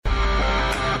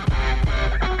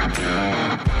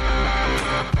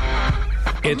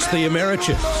It's the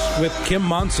Americhicks with Kim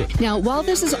Monson. Now, while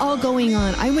this is all going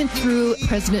on, I went through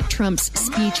President Trump's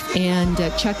speech and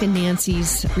Chuck and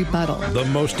Nancy's rebuttal. The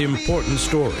most important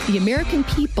story. The American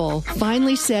people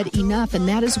finally said enough, and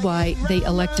that is why they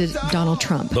elected Donald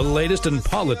Trump. The latest in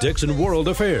politics and world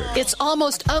affairs. It's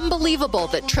almost unbelievable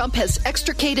that Trump has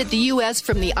extricated the U.S.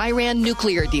 from the Iran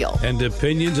nuclear deal. And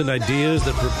opinions and ideas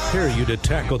that prepare you to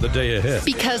tackle the day ahead.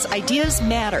 Because ideas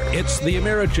matter. It's the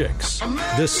Americhicks,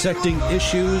 dissecting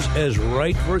issues as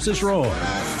right versus wrong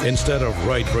instead of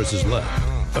right versus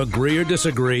left. Agree or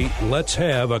disagree, let's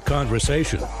have a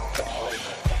conversation.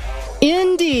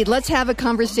 Indeed. Let's have a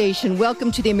conversation.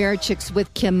 Welcome to the Americhicks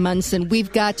with Kim Monson.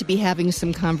 We've got to be having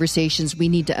some conversations. We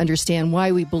need to understand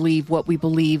why we believe what we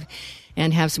believe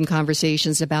and have some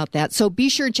conversations about that. So be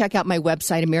sure to check out my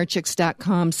website,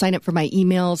 Americhicks.com. Sign up for my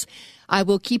emails. I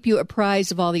will keep you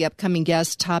apprised of all the upcoming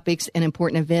guests, topics, and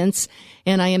important events.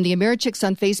 And I am the Americhicks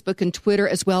on Facebook and Twitter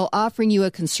as well, offering you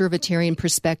a conservatarian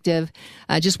perspective.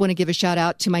 I just want to give a shout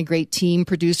out to my great team,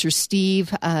 producer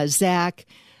Steve, Zach,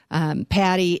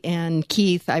 Patty, and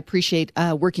Keith. I appreciate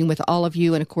working with all of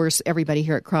you and, of course, everybody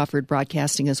here at Crawford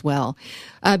Broadcasting as well.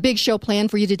 A big show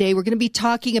planned for you today. We're going to be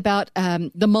talking about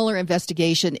the Muller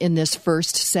investigation in this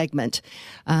first segment.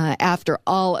 After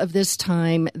all of this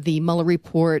time, the Muller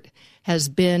report has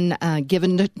been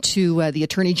given to the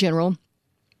Attorney General.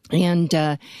 And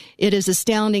it is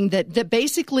astounding that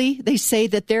basically they say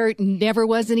that there never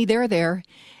was any there.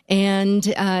 And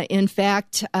in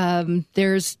fact,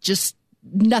 there's just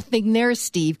nothing there,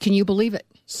 Steve. Can you believe it?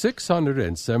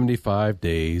 675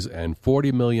 days and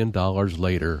 $40 million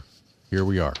later, here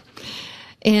we are.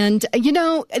 And, you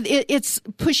know, it's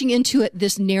pushing into it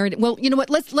this narrative. Well, you know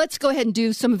what? Let's go ahead and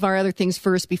do some of our other things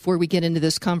first before we get into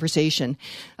this conversation.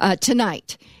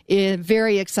 Tonight,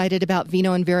 very excited about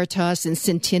Vino and Veritas and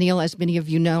Centennial. As many of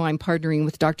you know, I'm partnering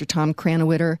with Dr. Tom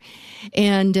Cranowiter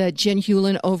and Jen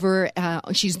Hewlin over.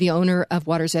 She's the owner of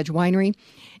Water's Edge Winery.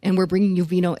 And we're bringing you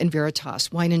Vino and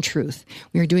Veritas, Wine and Truth.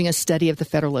 We are doing a study of the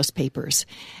Federalist Papers.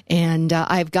 And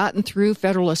I've gotten through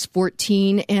Federalist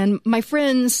 14. And my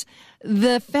friends,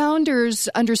 the founders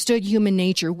understood human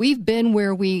nature. We've been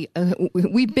where we've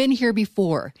been here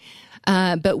before.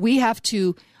 But we have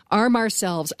to arm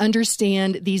ourselves,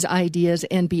 understand these ideas,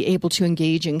 and be able to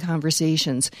engage in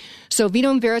conversations. So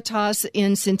Vino and Veritas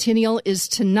in Centennial is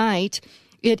tonight.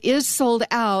 It is sold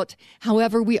out.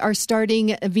 However, we are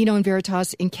starting Vino and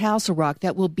Veritas in Castle Rock.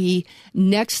 That will be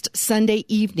next Sunday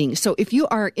evening. So if you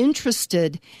are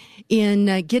interested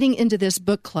in getting into this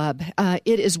book club,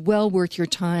 it is well worth your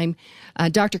time.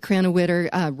 Dr. Cranowiter,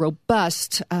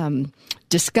 robust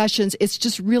discussions. It's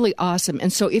just really awesome.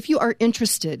 And so if you are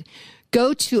interested,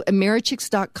 go to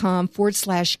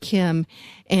Americhicks.com/Kim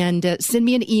and send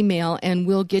me an email, and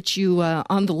we'll get you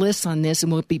on the list on this,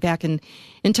 and we'll be back in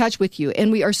touch with you.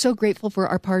 And we are so grateful for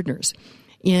our partners.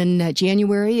 In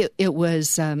January, it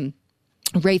was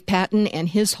Rafe Patton and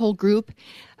his whole group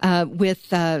with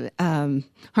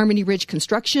Harmony Ridge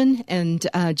Construction, and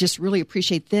just really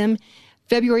appreciate them.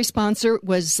 February sponsor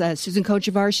was Susan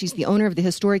Kochevar. She's the owner of the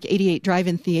historic 88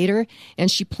 Drive-In Theater, and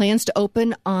she plans to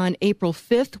open on April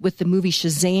 5th with the movie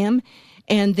Shazam.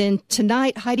 And then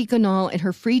tonight, Heidi Gonal and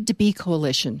her Freed to Be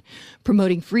Coalition,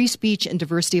 promoting free speech and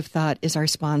diversity of thought, is our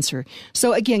sponsor.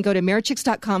 So again, go to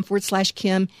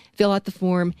Americhicks.com/Kim, fill out the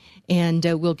form, and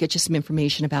we'll get you some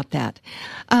information about that.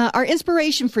 Our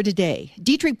inspiration for today,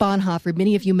 Dietrich Bonhoeffer,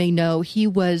 many of you may know, he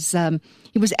was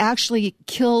actually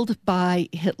killed by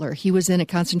Hitler. He was in a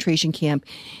concentration camp.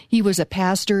 He was a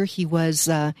pastor. He was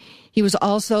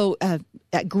also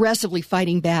aggressively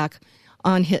fighting back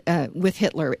on with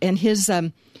Hitler. And his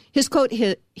quote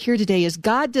here today is,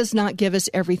 "God does not give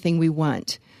us everything we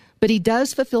want, but he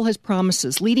does fulfill his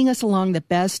promises, leading us along the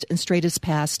best and straightest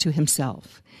paths to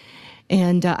himself."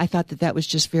 And I thought that was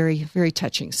just very, very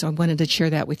touching. So I wanted to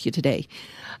share that with you today.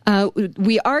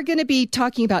 We are going to be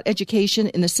talking about education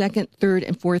in the second, third,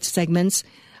 and fourth segments.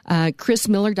 Dr. Chris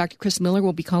Miller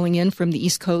will be calling in from the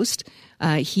East Coast.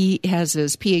 He has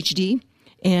his PhD.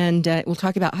 And we'll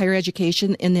talk about higher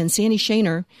education. And then Sandy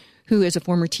Shaner, who is a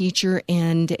former teacher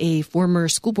and a former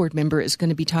school board member, is going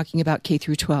to be talking about K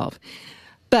through 12.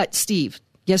 But, Steve,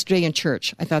 yesterday in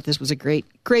church, I thought this was a great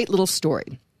little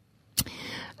story.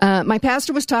 My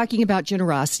pastor was talking about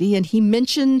generosity, and he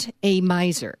mentioned a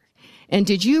miser. And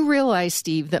did you realize,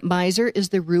 Steve, that miser is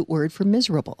the root word for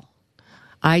miserable?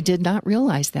 I did not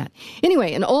realize that.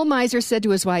 Anyway, an old miser said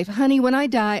to his wife, "Honey, when I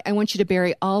die, I want you to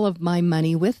bury all of my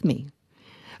money with me."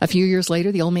 A few years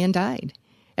later, the old man died.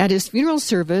 At his funeral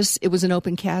service, it was an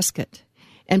open casket.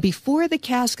 And before the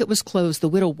casket was closed, the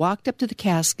widow walked up to the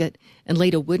casket and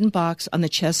laid a wooden box on the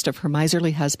chest of her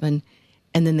miserly husband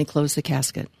and then they closed the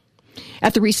casket.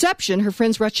 At the reception, her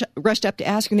friends rushed up to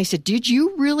ask her, and they said, "Did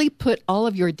you really put all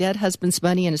of your dead husband's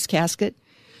money in his casket?"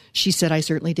 She said, "I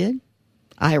certainly did.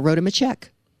 I wrote him a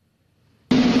check."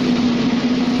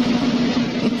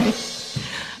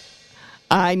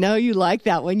 I know you like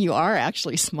that one. You are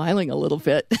actually smiling a little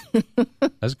bit.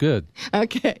 That's good.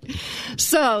 Okay.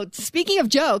 So, speaking of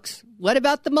jokes, what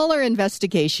about the Mueller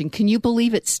investigation? Can you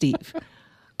believe it, Steve?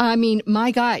 I mean,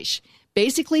 my gosh.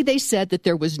 Basically, they said that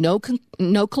there was no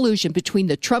collusion between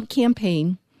the Trump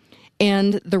campaign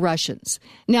and the Russians.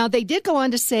 Now, they did go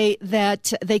on to say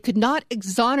that they could not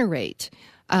exonerate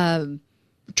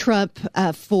Trump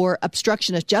for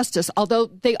obstruction of justice, although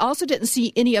they also didn't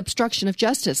see any obstruction of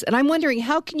justice. And I'm wondering,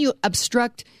 how can you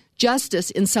obstruct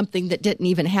justice in something that didn't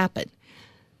even happen?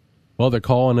 Well, they're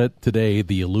calling it today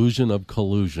the illusion of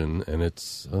collusion, and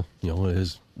it's it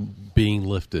is being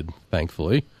lifted,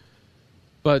 thankfully.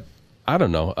 But I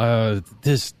don't know.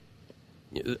 The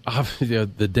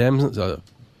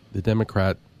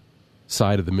Democrat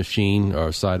side of the machine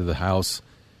or side of the House,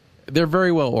 they're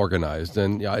very well organized,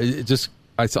 and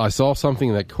I saw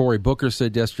something that Cory Booker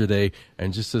said yesterday,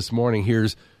 and just this morning,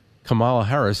 here's Kamala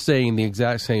Harris saying the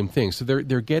exact same thing. So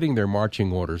they're getting their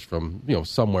marching orders from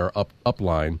somewhere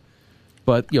upline.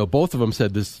 But both of them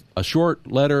said a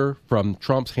short letter from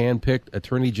Trump's handpicked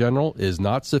attorney general is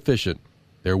not sufficient.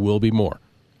 There will be more,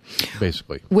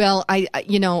 basically. Well,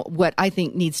 what I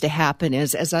think needs to happen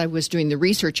is, as I was doing the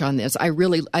research on this, I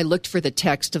looked for the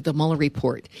text of the Mueller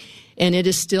report, and it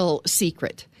is still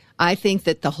secret. I think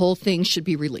that the whole thing should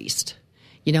be released.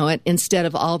 Instead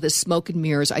of all this smoke and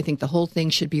mirrors, I think the whole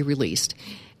thing should be released.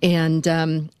 And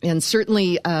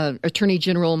certainly Attorney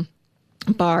General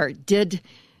Barr did,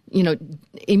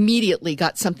 immediately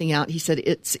got something out. He said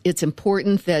it's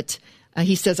important that,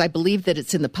 he says, "I believe that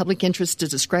it's in the public interest to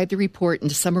describe the report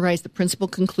and to summarize the principal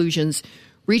conclusions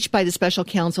reached by the special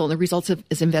counsel and the results of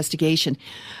his investigation."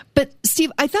 But,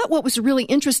 Steve, I thought what was really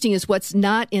interesting is what's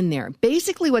not in there.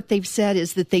 Basically, what they've said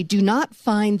is that they do not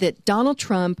find that Donald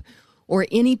Trump or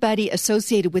anybody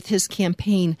associated with his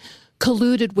campaign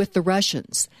colluded with the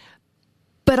Russians.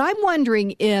 But I'm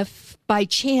wondering if, by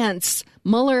chance,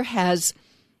 Mueller has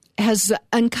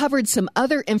uncovered some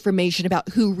other information about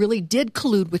who really did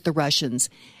collude with the Russians.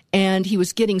 And he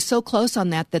was getting so close on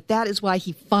that is why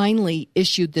he finally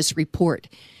issued this report.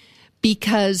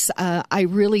 Because I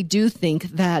really do think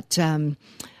that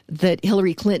that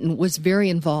Hillary Clinton was very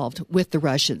involved with the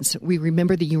Russians. We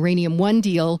remember the Uranium One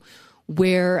deal,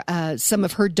 where some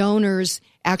of her donors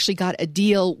actually got a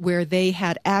deal where they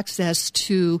had access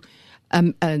to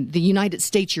the United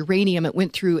States uranium. It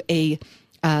went through a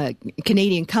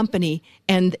Canadian company,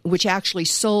 and which actually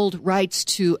sold rights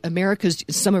to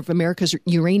some of America's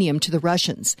uranium to the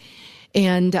Russians.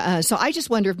 And so I just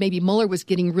wonder if maybe Mueller was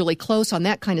getting really close on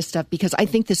that kind of stuff, because I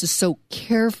think this is so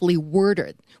carefully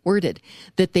worded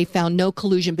that they found no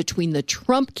collusion between the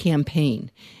Trump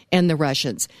campaign and the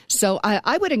Russians. So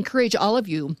I would encourage all of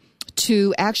you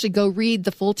to actually go read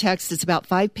the full text. It's about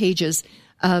 5 pages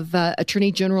of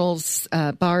Attorney General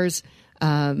Barr's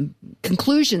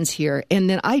conclusions here, and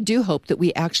then I do hope that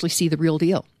we actually see the real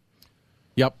deal.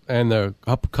 Yep, and a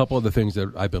couple of the things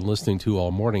that I've been listening to all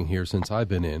morning here since I've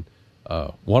been in,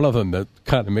 one of them that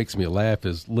kind of makes me laugh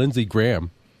is Lindsey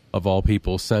Graham, of all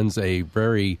people, sends a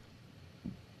very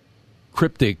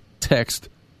cryptic text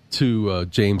to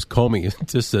James Comey. It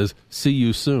just says, "See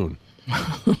you soon."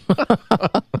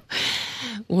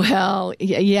 Well,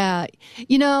 yeah.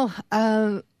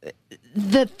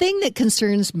 The thing that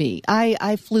concerns me,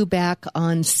 I flew back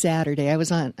on Saturday. I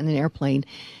was on an airplane.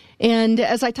 And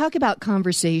as I talk about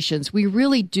conversations, we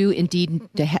really do indeed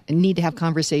need to have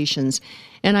conversations.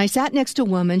 And I sat next to a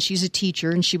woman. She's a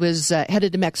teacher, and she was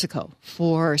headed to Mexico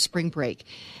for spring break.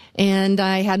 And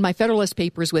I had my Federalist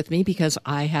Papers with me because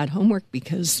I had homework,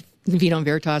 because Vita and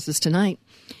Veritas is tonight.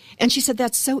 And she said,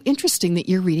 "That's so interesting that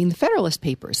you're reading the Federalist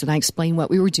Papers." And I explained what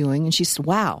we were doing, and she said,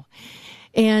 "Wow."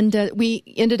 And we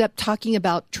ended up talking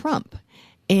about Trump.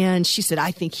 And she said,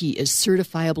 "I think he is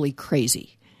certifiably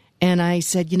crazy." And I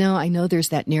said, I know there's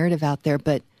that narrative out there,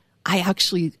 but I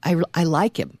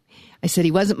like him. I said,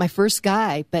 he wasn't my first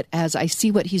guy, but as I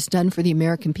see what he's done for the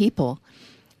American people,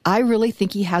 I really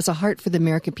think he has a heart for the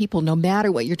American people, no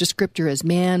matter what your descriptor is,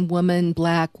 man, woman,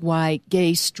 black, white,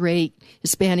 gay, straight,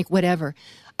 Hispanic, whatever.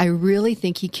 I really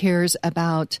think he cares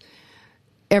about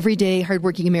everyday,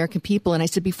 hardworking American people. And I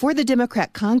said, before the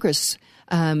Democrat Congress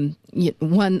won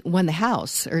the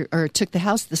House or took the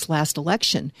House this last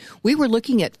election, we were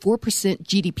looking at 4%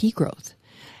 GDP growth.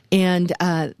 And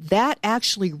that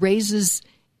actually raises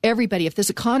everybody. If this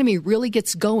economy really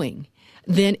gets going,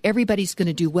 then everybody's going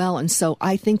to do well. And so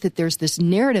I think that there's this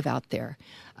narrative out there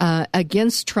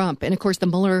against Trump. And, of course, the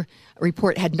Mueller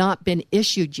report had not been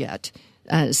issued yet,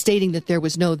 stating that there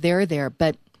was no there there.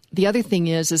 But the other thing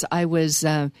is I was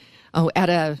at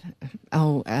a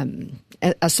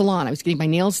salon. I was getting my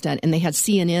nails done, and they had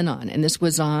CNN on, and this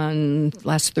was on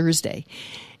last Thursday.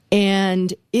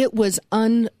 And it was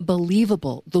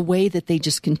unbelievable the way that they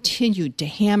just continued to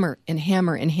hammer and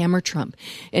hammer and hammer Trump.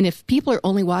 And if people are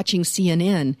only watching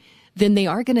CNN, then they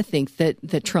are going to think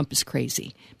that Trump is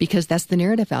crazy, because that's the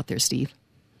narrative out there, Steve.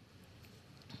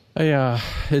 Yeah,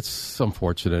 it's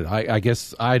unfortunate. I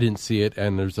guess I didn't see it,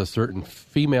 and there's a certain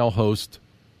female host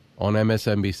on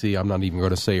MSNBC. I'm not even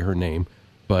going to say her name,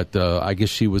 but I guess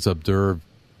she was observed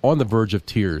on the verge of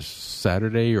tears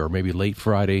Saturday or maybe late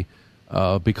Friday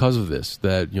because of this.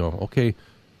 That,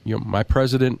 my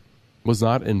president was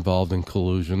not involved in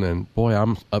collusion, and boy,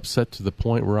 I'm upset to the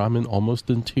point where I'm almost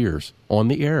in tears on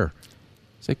the air.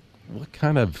 It's like, what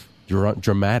kind of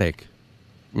dramatic,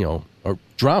 or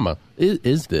drama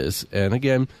is this? And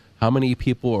again, how many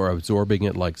people are absorbing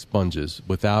it like sponges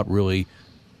without really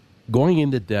going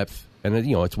into depth? And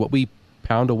it's what we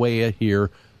pound away at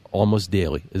here almost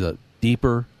daily, is a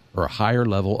deeper or a higher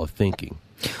level of thinking.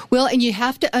 Well, and you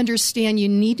have to understand, you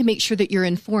need to make sure that you're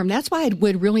informed. That's why I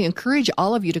would really encourage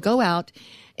all of you to go out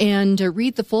and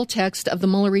read the full text of the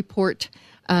Mueller report,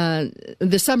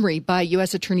 the summary by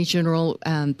U.S. Attorney General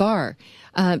Barr,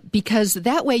 because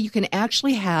that way you can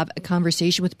actually have a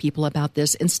conversation with people about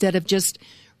this instead of just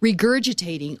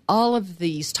regurgitating all of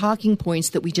these talking points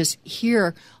that we just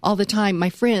hear all the time. My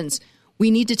friends,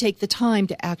 we need to take the time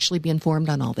to actually be informed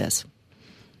on all this.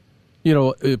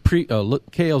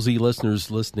 KLZ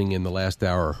listeners listening in the last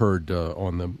hour heard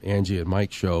on the Angie and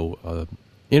Mike show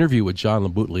interview with John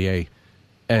LeBoutillier.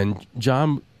 And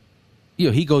John,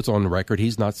 he goes on the record.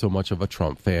 He's not so much of a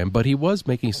Trump fan, but he was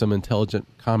making some intelligent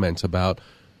comments about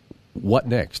what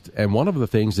next. And one of the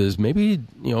things is maybe,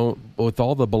 with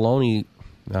all the baloney,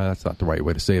 that's not the right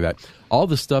way to say that, all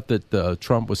the stuff that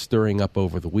Trump was stirring up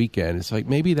over the weekend, it's like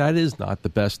maybe that is not the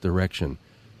best direction.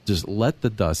 Just let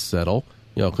the dust settle.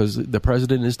 Because the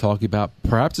president is talking about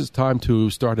perhaps it's time to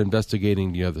start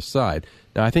investigating the other side.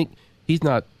 Now, I think he's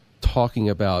not talking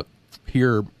about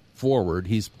here forward.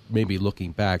 He's maybe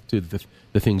looking back to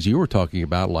the things you were talking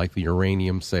about, like the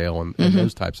uranium sale and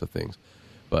those types of things.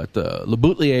 But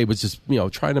LeBoutillier was just,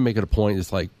 trying to make it a point.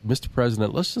 It's like, Mr.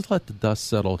 President, let's just let the dust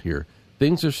settle here.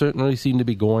 Things are certainly seem to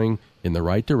be going in the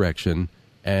right direction,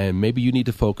 and maybe you need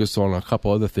to focus on a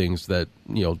couple other things that,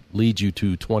 lead you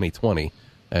to 2020.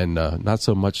 And not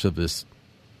so much of this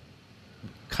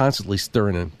constantly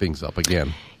stirring things up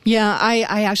again. Yeah,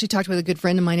 I actually talked with a good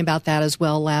friend of mine about that as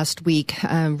well last week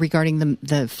regarding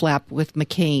the flap with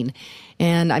McCain.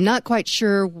 And I'm not quite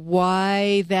sure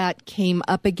why that came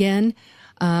up again.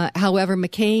 However,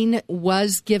 McCain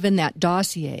was given that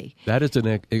dossier. That is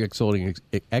an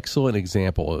excellent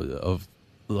example of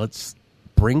let's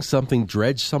dredge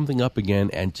something up again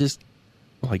and just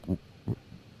like...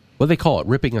 what do they call it?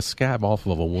 Ripping a scab off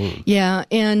of a wound. Yeah,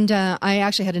 and I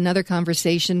actually had another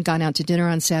conversation, gone out to dinner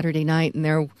on Saturday night, and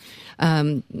there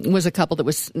was a couple that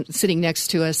was sitting next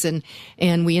to us,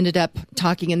 and we ended up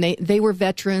talking, and they were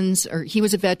veterans, or he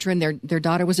was a veteran, their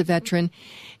daughter was a veteran,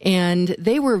 and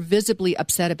they were visibly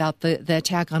upset about the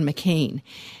attack on McCain.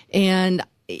 And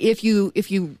if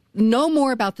you know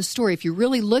more about the story, if you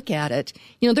really look at it,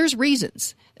 there's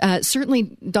reasons.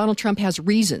 Certainly Donald Trump has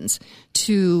reasons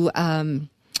to...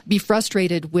 be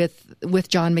frustrated with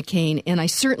John McCain, and I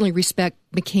certainly respect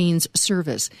McCain's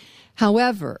service.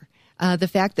 However, the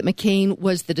fact that McCain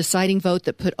was the deciding vote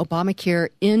that put Obamacare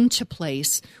into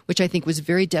place, which I think was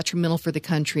very detrimental for the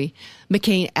country,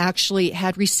 McCain actually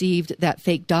had received that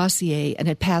fake dossier and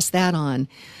had passed that on.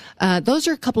 Those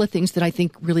are a couple of things that I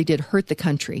think really did hurt the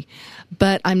country.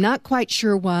 But I'm not quite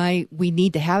sure why we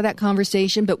need to have that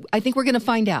conversation, but I think we're going to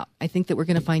find out. I think that we're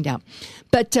going to find out.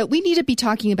 But we need to be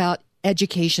talking about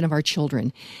education of our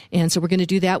children. And so we're going to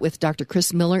do that with Dr.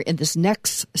 Chris Muller in this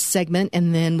next segment,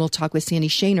 and then we'll talk with Sandy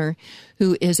Shaner,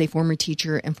 who is a former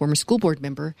teacher and former school board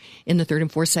member, in the third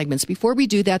and fourth segments. Before we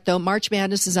do that, though, March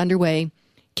Madness is underway.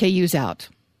 KU's out.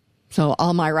 So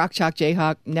all my Rock Chalk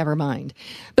Jayhawk, never mind.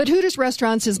 But Hooters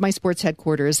Restaurants is my sports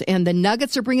headquarters, and the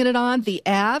Nuggets are bringing it on. The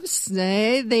Avs,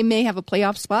 they may have a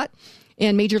playoff spot.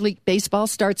 And Major League Baseball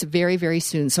starts very, very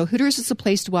soon. So Hooters is a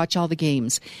place to watch all the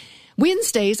games.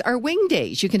 Wednesdays are wing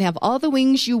days. You can have all the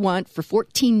wings you want for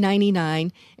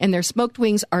 $14.99, and their smoked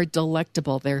wings are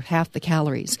delectable. They're half the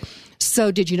calories.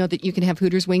 So did you know that you can have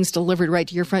Hooters wings delivered right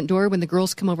to your front door when the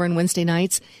girls come over on Wednesday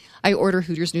nights? I order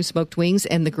Hooters new smoked wings,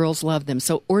 and the girls love them.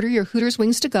 So order your Hooters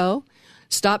wings to go.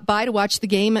 Stop by to watch the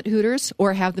game at Hooters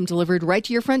or have them delivered right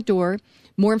to your front door.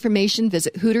 More information,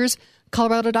 visit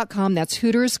HootersColorado.com. That's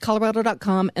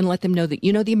HootersColorado.com, and let them know that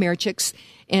you know the Americhicks.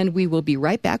 And we will be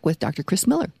right back with Dr. Chris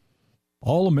Muller.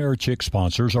 All Americhick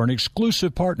sponsors are an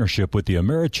exclusive partnership with the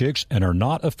Americhicks and are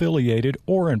not affiliated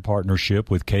or in partnership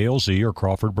with KLZ or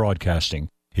Crawford Broadcasting.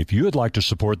 If you would like to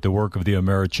support the work of the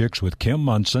Americhicks with Kim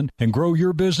Munson and grow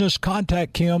your business,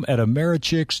 contact Kim at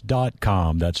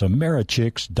Americhicks.com. That's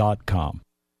Americhicks.com.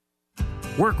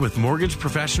 Work with mortgage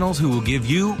professionals who will give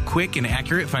you quick and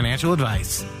accurate financial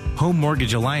advice. Home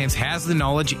Mortgage Alliance has the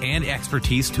knowledge and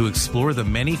expertise to explore the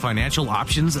many financial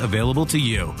options available to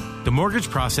you. The mortgage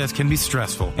process can be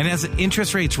stressful, and as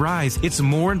interest rates rise, it's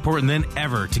more important than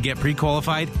ever to get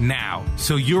pre-qualified now,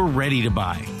 so you're ready to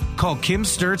buy. Call Kim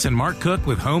Sturtz and Mark Cook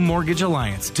with Home Mortgage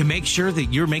Alliance to make sure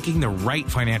that you're making the right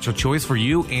financial choice for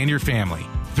you and your family.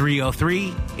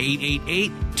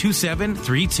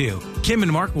 303-888-2732. Kim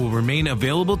and Mark will remain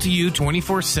available to you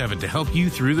 24/7 to help you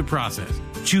through the process.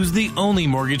 Choose the only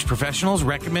mortgage professionals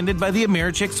recommended by the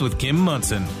Americhicks with Kim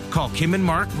Munson. Call Kim and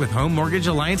Mark with Home Mortgage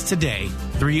Alliance today.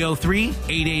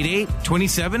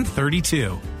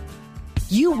 303-888-2732.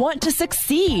 You want to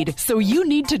succeed, so you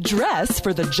need to dress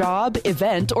for the job,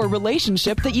 event, or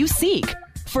relationship that you seek.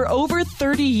 For over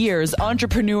 30 years,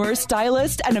 entrepreneur,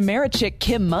 stylist, and Americhick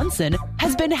Kim Munson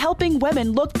has been helping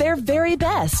women look their very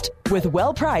best with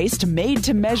well-priced,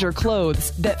 made-to-measure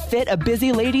clothes that fit a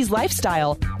busy lady's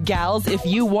lifestyle. Gals, if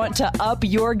you want to up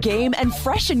your game and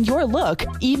freshen your look,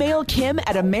 email Kim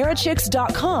at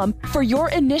Americhicks.com for your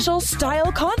initial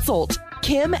style consult.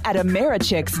 Kim at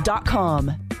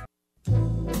Americhicks.com.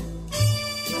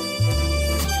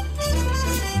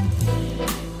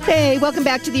 Hey, welcome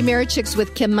back to the Americhicks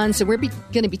with Kim Munson. We're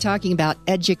going to be talking about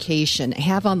education. I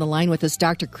have on the line with us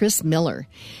Dr. Chris Muller,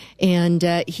 and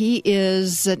he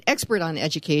is an expert on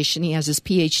education. He has his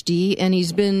PhD, and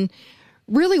he's been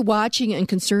really watching and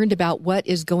concerned about what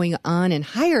is going on in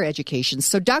higher education.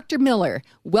 So, Dr. Muller,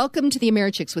 welcome to the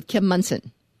Americhicks with Kim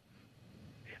Munson.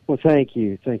 Well, thank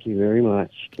you. Thank you very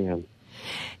much, Kim.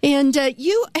 And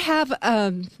you have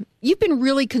you've been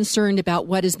really concerned about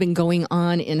what has been going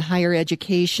on in higher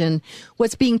education,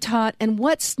 what's being taught and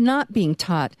what's not being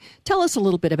taught. Tell us a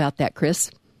little bit about that,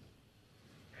 Chris.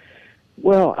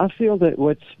 Well, I feel that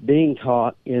what's being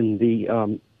taught in the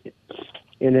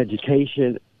in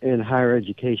education, in higher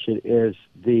education, is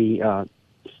the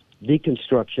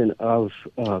deconstruction of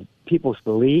people's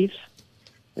beliefs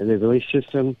and their belief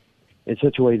system in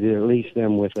such a way that it leaves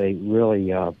them with a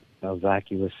really a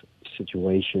vacuous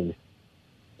situation.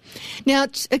 Now,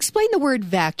 explain the word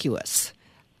vacuous.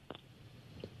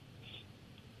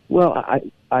 Well,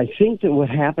 I think that what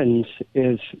happens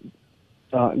is,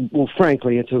 well,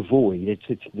 frankly, it's a void.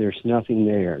 There's nothing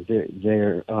there.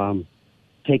 They're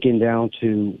taken down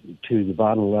to the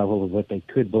bottom level of what they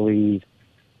could believe,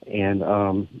 and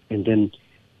then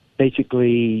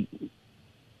basically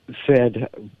fed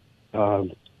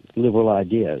liberal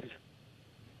ideas.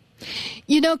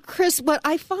 You know, Chris, what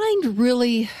I find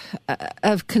really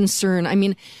of concern, I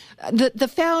mean, the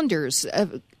founders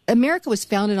of America was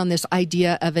founded on this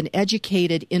idea of an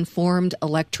educated, informed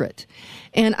electorate.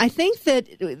 And I think that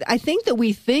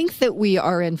we think that we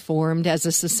are informed as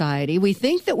a society. We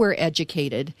think that we're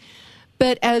educated.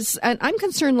 But and I'm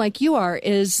concerned like you are,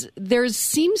 is there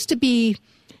seems to be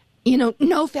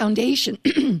no foundation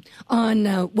on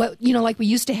what, like we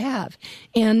used to have.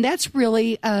 And that's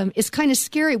really, it's kind of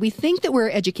scary. We think that we're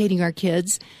educating our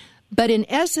kids, but in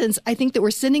essence, I think that we're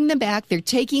sending them back. They're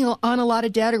taking on a lot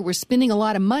of debt, or we're spending a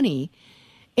lot of money,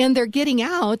 and they're getting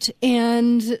out.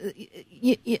 And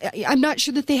I'm not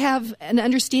sure that they have an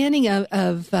understanding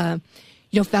of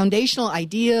foundational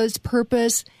ideas,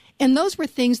 purpose. And those were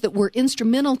things that were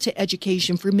instrumental to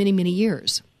education for many, many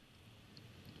years.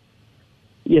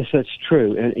 Yes, that's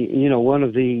true. And, one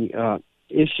of the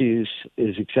issues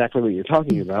is exactly what you're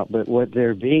talking about, but what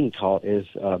they're being taught is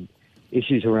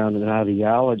issues around an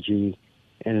ideology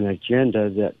and an agenda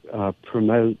that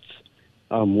promotes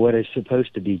what is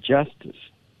supposed to be justice.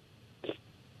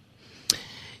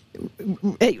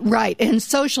 Right, and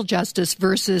social justice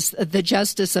versus the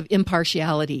justice of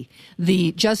impartiality,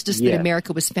 the justice that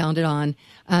America was founded on,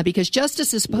 because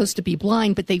justice is supposed to be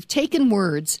blind, but they've taken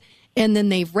words and then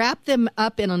they've wrapped them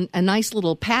up in a nice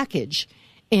little package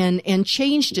and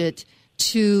changed it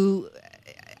to,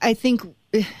 I think,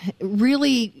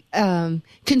 really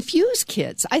confuse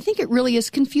kids. I think it really has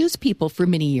confused people for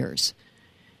many years.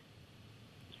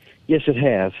 Yes, it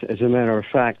has. As a matter of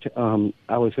fact,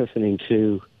 I was listening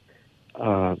to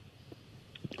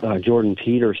Jordan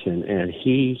Peterson, and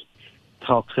he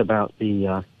talks about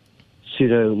the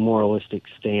pseudo-moralistic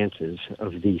stances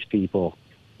of these people.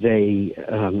 They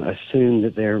assume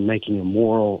that they're making a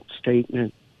moral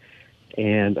statement,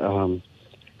 and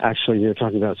actually they're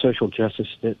talking about social justice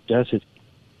that doesn't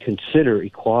consider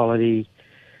equality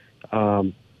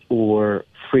or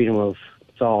freedom of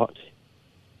thought.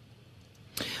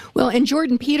 Well, and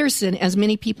Jordan Peterson, as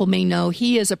many people may know,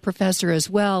 he is a professor as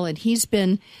well, and he's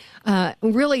been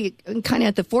really kind of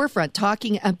at the forefront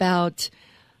talking about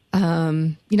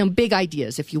big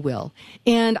ideas, if you will.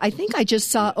 And I think I just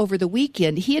saw over the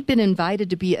weekend, he had been invited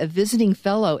to be a visiting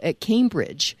fellow at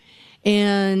Cambridge.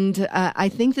 And I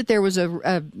think that there was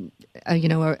a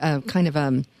kind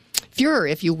of furor,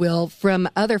 if you will, from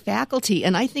other faculty.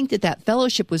 And I think that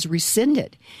fellowship was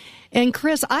rescinded. And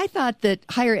Chris, I thought that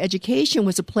higher education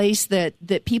was a place that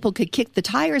people could kick the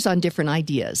tires on different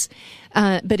ideas.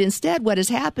 But instead, what has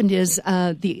happened is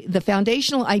the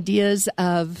foundational ideas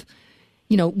of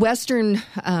Western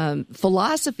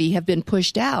philosophy have been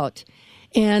pushed out,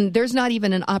 and there's not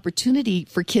even an opportunity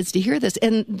for kids to hear this.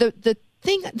 And the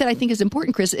thing that I think is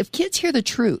important, Chris, if kids hear the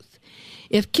truth,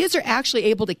 if kids are actually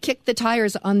able to kick the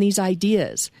tires on these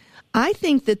ideas, I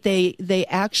think that they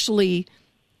actually,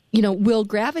 will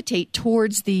gravitate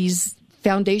towards these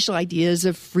foundational ideas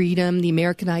of freedom, the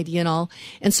American idea and all.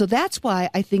 And so that's why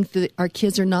I think that our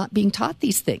kids are not being taught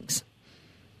these things.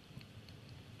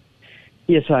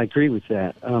 Yes, I agree with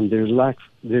that.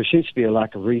 There seems to be a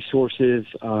lack of resources.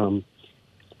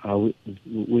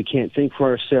 We can't think for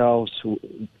ourselves.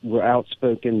 We're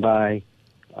outspoken by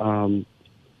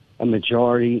a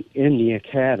majority in the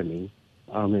academy,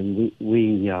 and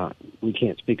we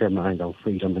can't speak our mind on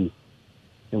freedom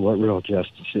and what real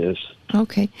justice is.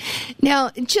 Okay. Now,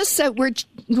 just so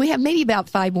we have maybe about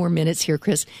 5 more minutes here,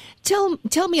 Chris.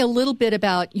 Tell me a little bit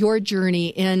about your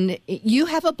journey. And you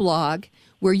have a blog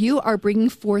where you are bringing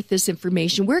forth this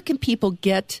information. Where can people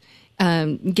get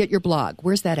your blog?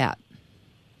 Where's that at?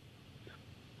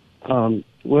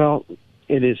 Well,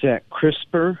 it is at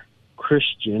CRISPR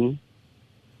Christian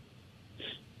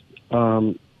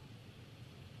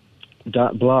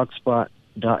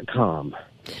 .blogspot.com.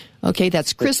 Okay,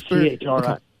 that's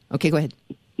CRISPR. Okay, go ahead.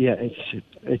 Yeah, it's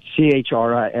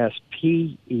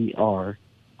CHRISPER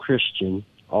Christian,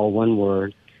 all one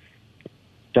word,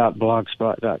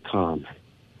 .blogspot.com.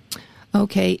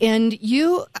 Okay, and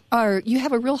you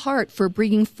have a real heart for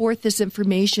bringing forth this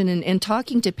information and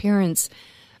talking to parents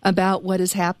about what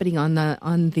is happening on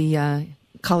the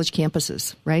college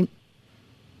campuses, right?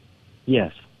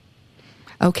 Yes.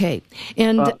 Okay,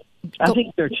 and I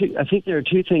think there are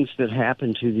two things that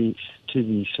happen to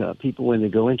these people when they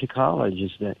go into college.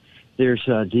 Is that there's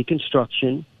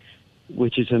deconstruction,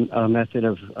 which is a method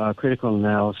of critical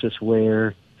analysis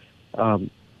where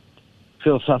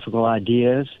philosophical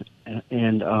ideas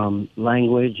and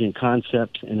language and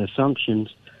concepts and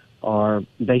assumptions are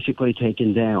basically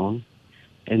taken down.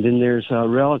 And then there's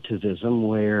relativism,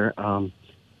 where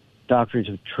doctrines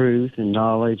of truth and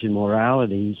knowledge and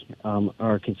morality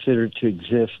are considered to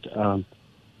exist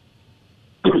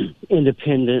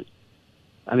dependent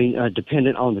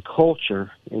on the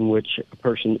culture in which a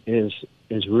person is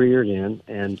reared in,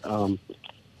 and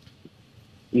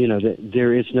that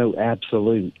there is no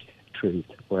absolute truth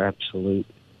or absolute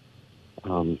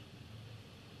of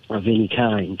any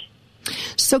kind.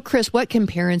 So, Chris, what can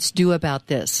parents do about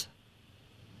this?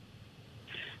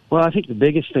 Well, I think the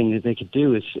biggest thing that they could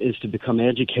do is to become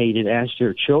educated as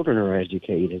their children are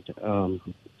educated, to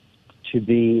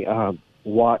be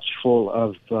watchful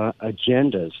of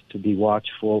agendas, to be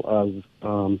watchful of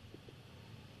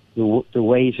the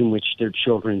ways in which their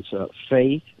children's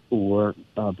faith or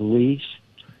beliefs,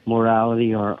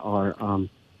 morality are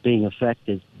being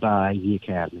affected by the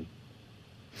academy.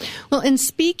 Well, and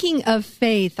speaking of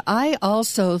faith, I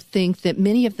also think that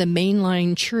many of the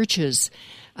mainline churches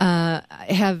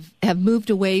have moved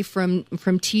away from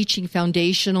teaching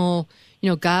foundational,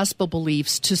 gospel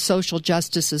beliefs to social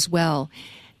justice as well.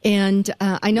 And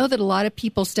I know that a lot of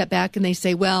people step back and they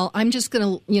say, well, I'm just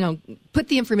going to, put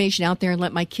the information out there and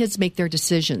let my kids make their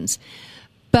decisions.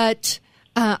 But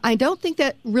I don't think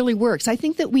that really works. I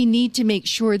think that we need to make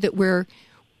sure that we're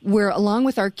along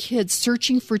with our kids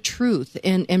searching for truth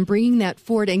and bringing that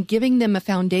forward and giving them a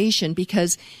foundation,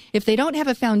 because if they don't have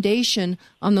a foundation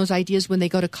on those ideas when they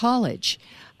go to college,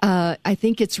 I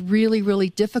think it's really, really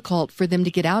difficult for them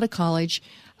to get out of college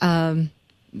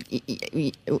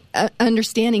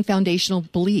understanding foundational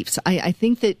beliefs. I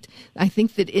think that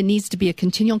it needs to be a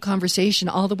continual conversation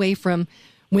all the way from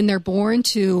when they're born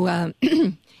to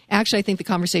actually, I think the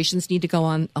conversations need to go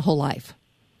on a whole life.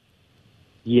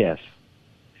 Yes,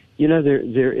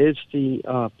 there is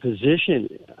the position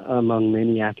among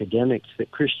many academics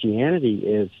that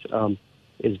Christianity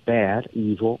is bad,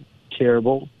 evil,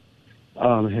 terrible,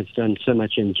 has done so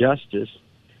much injustice,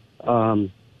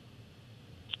 when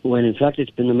in fact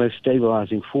it's been the most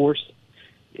stabilizing force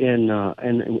in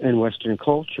Western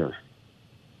culture.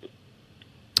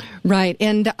 Right,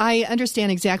 and I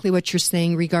understand exactly what you're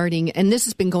saying regarding, and this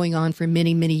has been going on for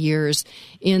many, many years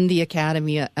in the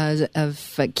academy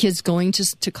of kids going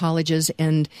to colleges,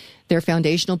 and their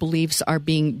foundational beliefs are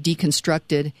being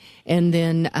deconstructed, and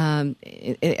then,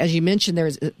 as you mentioned,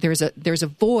 there's a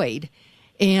void,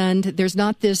 and there's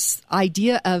not this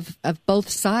idea of both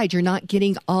sides. You're not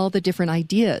getting all the different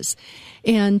ideas,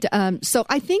 and so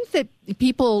I think that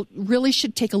people really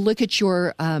should take a look at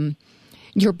your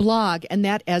blog, and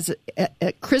that as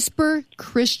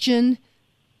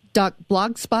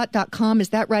CRISPRChristian.blogspot.com. Is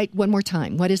that right? One more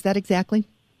time. What is that exactly?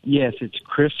 Yes, it's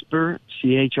CRISPR,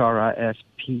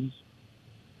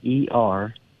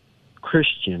 CHRISPER,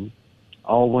 Christian,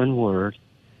 all one word,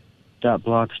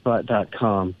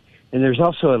 .blogspot.com. And there's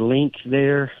also a link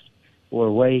there or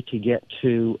a way to get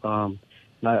to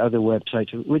my other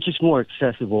website, which is more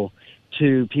accessible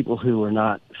to people who are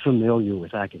not familiar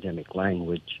with academic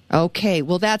language. Okay,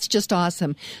 well, that's just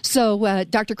awesome. So,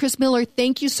 Dr. Chris Muller,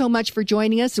 thank you so much for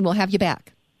joining us, and we'll have you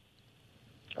back.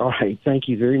 All right, thank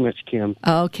you very much, Kim.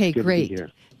 Okay, Good great. to be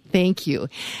here. Thank you.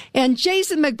 And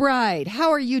Jason McBride,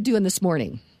 how are you doing this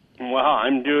morning? Well,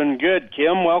 I'm doing good,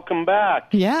 Kim. Welcome back.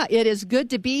 Yeah, it is good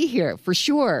to be here, for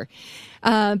sure.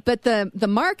 But the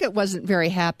market wasn't very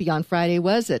happy on Friday,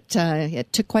 was it?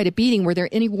 It took quite a beating. Were there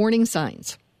any warning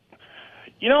signs?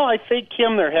 I think,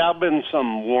 Kim, there have been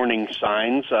some warning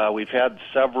signs. We've had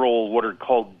several what are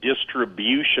called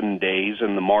distribution days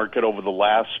in the market over the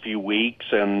last few weeks,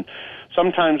 and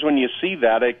sometimes when you see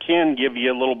that, it can give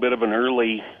you a little bit of an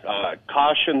early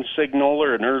caution signal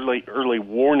or an early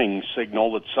warning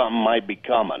signal that something might be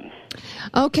coming.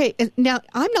 Okay, now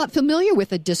I'm not familiar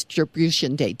with a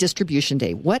distribution day. Distribution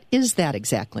day, what is that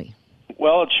exactly?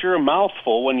 Well, it's sure a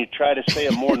mouthful when you try to say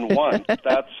it more than once,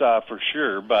 that's for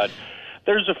sure, but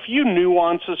there's a few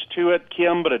nuances to it,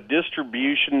 Kim, but a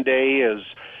distribution day is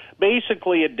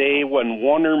basically a day when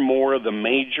one or more of the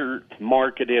major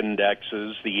market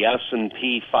indexes, the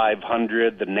S&P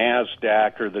 500, the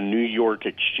NASDAQ, or the New York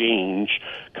Exchange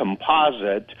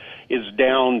composite, is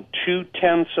down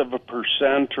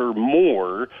 0.2% or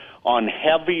more on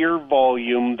heavier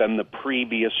volume than the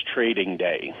previous trading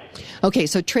day. Okay,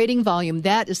 so trading volume,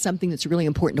 that is something that's really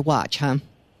important to watch, huh?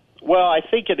 Well, I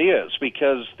think it is,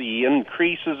 because the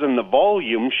increases in the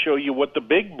volume show you what the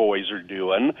big boys are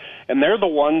doing, and they're the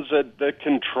ones that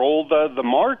control the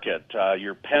market.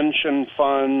 Your pension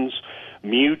funds,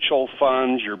 mutual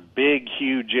funds, your big,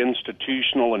 huge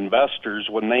institutional investors,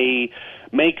 when they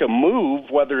make a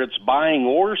move, whether it's buying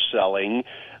or selling,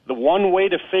 the one way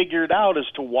to figure it out is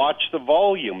to watch the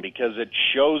volume, because it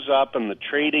shows up in the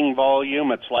trading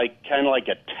volume. It's kind of like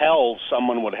a tell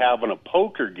someone would have in a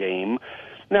poker game.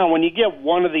 Now, when you get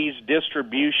one of these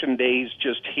distribution days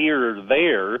just here or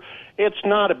there, it's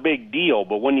not a big deal.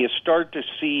 But when you start to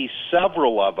see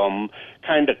several of them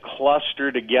kind of cluster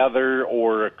together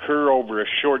or occur over a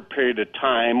short period of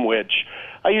time, which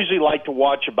I usually like to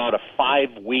watch about a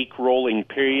 5-week rolling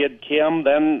period, Kim,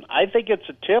 then I think it's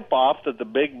a tip-off that the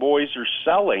big boys are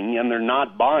selling and they're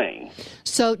not buying.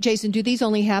 So, Jason, do these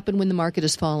only happen when the market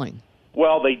is falling?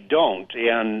 Well, they don't,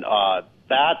 and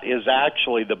that is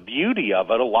actually the beauty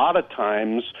of it. A lot of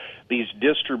times these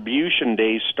distribution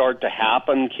days start to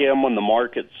happen, Kim, when the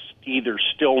market's either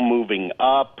still moving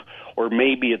up or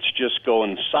maybe it's just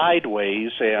going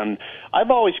sideways. And I've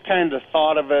always kind of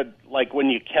thought of it like when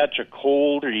you catch a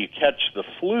cold or you catch the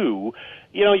flu,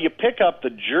 you pick up the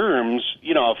germs,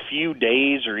 a few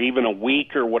days or even a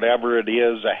week or whatever it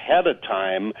is ahead of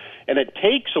time, and it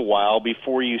takes a while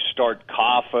before you start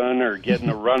coughing or getting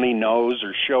a runny nose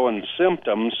or showing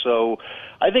symptoms. So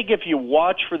I think if you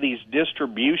watch for these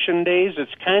distribution days,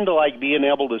 it's kind of like being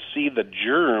able to see the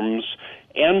germs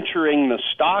entering the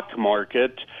stock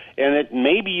market, and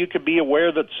maybe you could be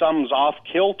aware that something's off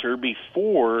kilter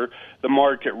before the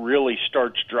market really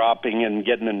starts dropping and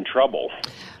getting in trouble.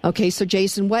 Okay, so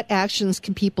Jason, what actions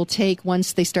can people take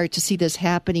once they start to see this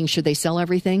happening? Should they sell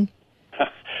everything?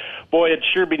 Boy, it'd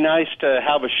sure be nice to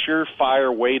have a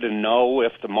surefire way to know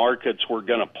if the markets were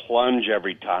going to plunge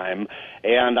every time.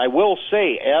 And I will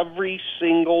say, every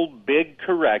single big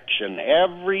correction,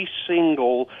 every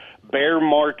single bear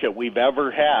market we've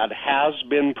ever had has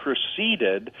been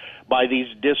preceded by these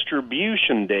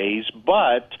distribution days,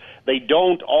 but they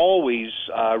don't always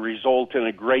result in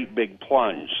a great big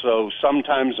plunge. So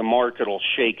sometimes the market will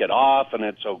shake it off and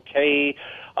it's okay.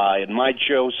 It might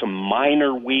show some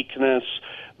minor weakness.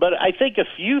 But I think a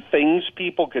few things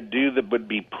people could do that would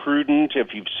be prudent if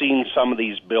you've seen some of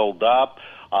these build up.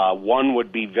 One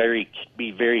would be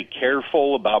very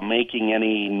careful about making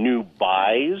any new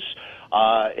buys.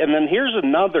 And then here's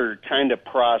another kind of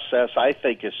process I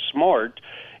think is smart,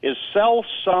 is sell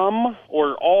some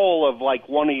or all of like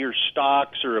one of your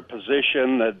stocks or a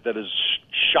position that is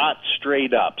shot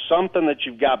straight up, something that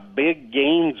you've got big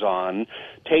gains on.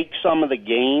 Take some of the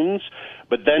gains,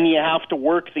 but then you have to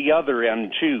work the other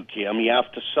end too, Kim. You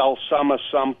have to sell some of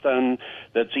something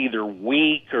that's either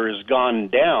weak or has gone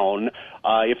down.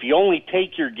 If you only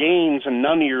take your gains and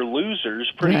none of your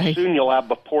losers, pretty soon you'll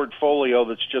have a portfolio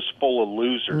that's just full of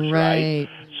losers, right?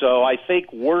 So I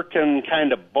think working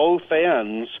kind of both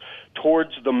ends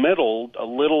towards the middle a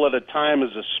little at a time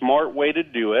is a smart way to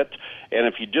do it. And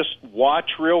if you just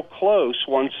watch real close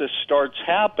once this starts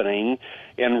happening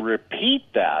and repeat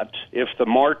that, if the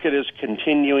market is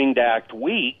continuing to act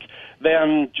weak,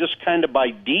 then just kind of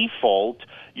by default,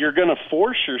 you're going to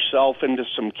force yourself into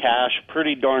some cash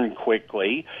pretty darn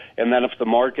quickly. And then if the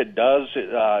market does,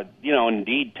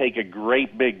 indeed take a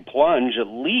great big plunge, at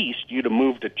least you'd have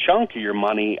moved a chunk of your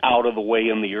money out of the way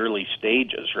in the early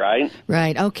stages, right?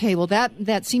 Right. Okay. Well,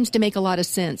 that seems to make a lot of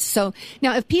sense. So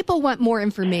now if people want more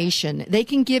information, they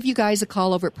can give you guys a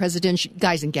call over at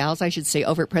guys and gals, I should say,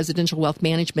 over at Presidential Wealth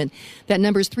Management. That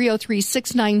number is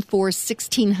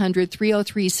 303-694-1600,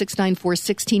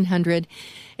 303-694-1600.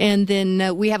 And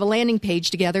then we have a landing page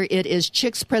together. It is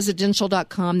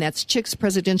chickspresidential.com. That's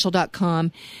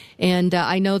chickspresidential.com. And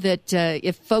I know that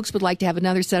if folks would like to have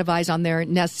another set of eyes on their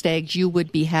nest eggs, you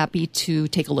would be happy to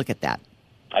take a look at that.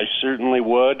 I certainly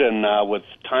would, and with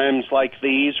times like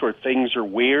these where things are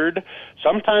weird,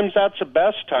 sometimes that's the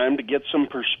best time to get some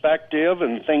perspective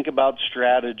and think about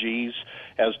strategies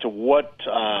as to what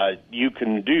you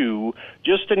can do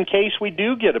just in case we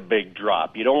do get a big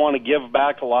drop. You don't want to give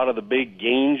back a lot of the big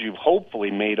gains you've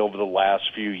hopefully made over the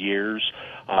last few years.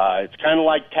 It's kind of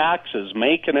like taxes.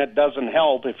 Making it doesn't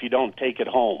help if you don't take it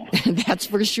home. That's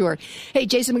for sure. Hey,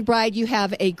 Jason McBride, you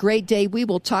have a great day. We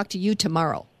will talk to you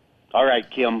tomorrow. All right,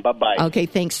 Kim. Bye-bye. Okay,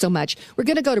 thanks so much. We're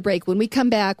going to go to break. When we come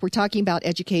back, we're talking about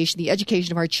education, the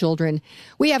education of our children.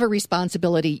 We have a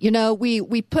responsibility. You know, we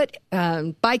put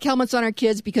bike helmets on our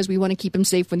kids because we want to keep them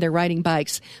safe when they're riding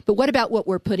bikes. But what about what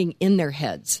we're putting in their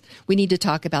heads? We need to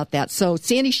talk about that. So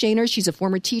Sandy Shaner, she's a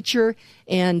former teacher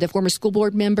and a former school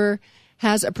board member,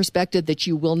 has a perspective that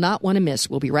you will not want to miss.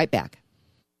 We'll be right back.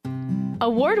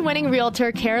 Award-winning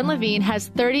realtor Karen Levine has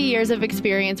 30 years of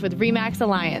experience with RE/MAX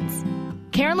Alliance.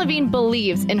 Karen Levine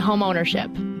believes in home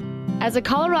ownership. As a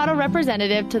Colorado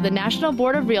representative to the National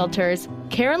Board of Realtors,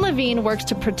 Karen Levine works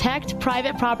to protect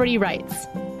private property rights.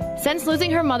 Since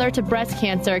losing her mother to breast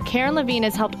cancer, Karen Levine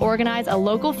has helped organize a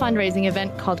local fundraising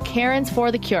event called Karen's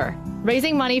for the Cure,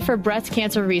 raising money for breast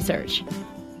cancer research.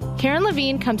 Karen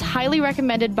Levine comes highly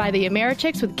recommended by the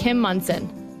Americhicks with Kim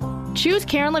Munson. Choose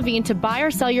Karen Levine to buy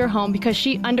or sell your home because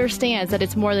she understands that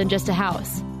it's more than just a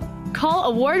house. Call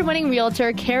award-winning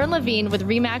realtor Karen Levine with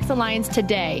RE/MAX Alliance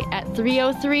today at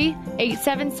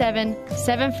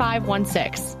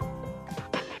 303-877-7516.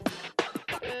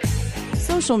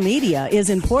 Social media is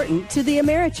important to the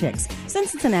Americhicks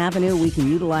since it's an avenue we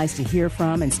can utilize to hear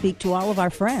from and speak to all of our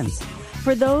friends.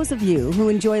 For those of you who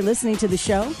enjoy listening to the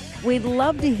show, we'd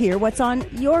love to hear what's on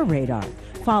your radar.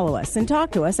 Follow us and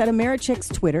talk to us at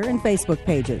Americhicks Twitter and Facebook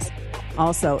pages.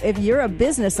 Also, if you're a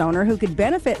business owner who could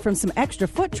benefit from some extra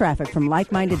foot traffic from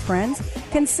like-minded friends,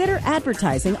 consider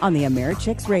advertising on the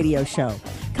Americhicks radio show.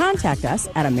 Contact us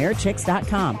at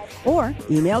Americhicks.com or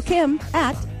email Kim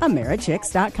at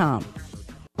Americhicks.com.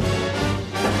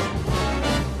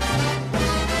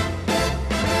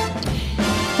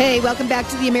 Hey, welcome back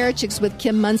to the Americhicks with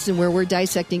Kim Munson, where we're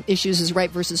dissecting issues as right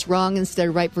versus wrong instead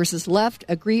of right versus left.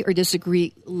 Agree or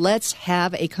disagree, let's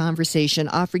have a conversation,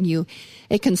 offering you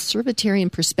a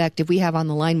conservatarian perspective. We have on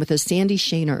the line with us Sandy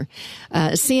Shaner.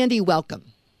 Sandy, welcome.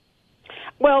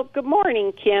 Well, good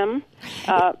morning, Kim.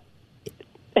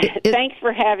 Thanks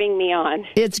for having me on.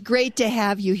 It's great to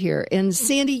have you here. And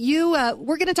Sandy,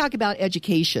 we're going to talk about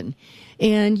education.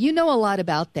 And you know a lot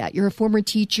about that. You're a former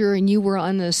teacher, and you were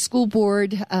on the school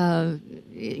board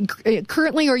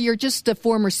currently, or you're just a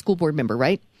former school board member,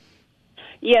 right?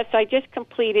 Yes, I just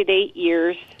completed 8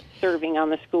 years serving on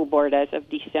the school board as of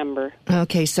December.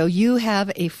 Okay, so you've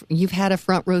had a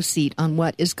front row seat on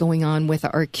what is going on with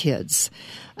our kids.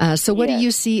 So what do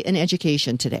you see in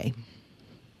education today?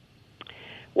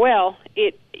 Well,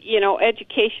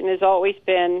 education has always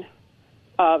been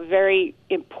very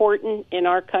important in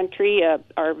our country.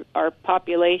 Our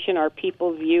population, our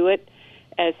people view it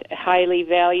as highly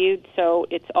valued, so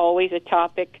it's always a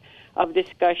topic of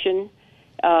discussion.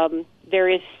 There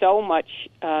is so much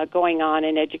going on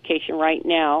in education right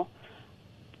now.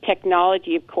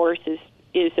 Technology, of course,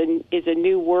 is a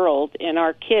new world, and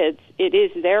our kids, it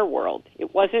is their world.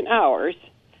 It wasn't ours,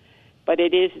 but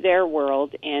it is their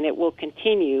world, and it will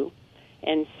continue.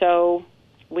 And so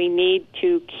we need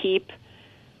to keep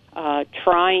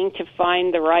trying to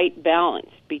find the right balance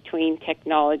between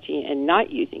technology and not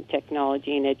using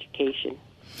technology in education.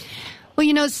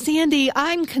 Well, Sandy,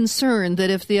 I'm concerned that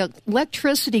if the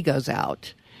electricity goes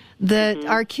out, that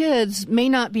our kids may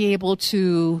not be able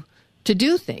to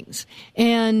do things.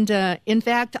 And in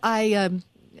fact, I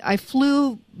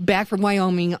flew back from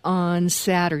Wyoming on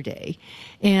Saturday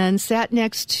and sat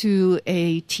next to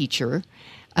a teacher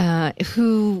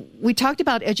who we talked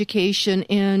about education,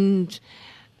 and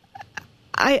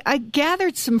I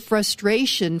gathered some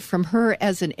frustration from her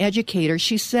as an educator.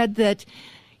 She said that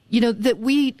that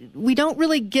we don't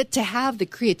really get to have the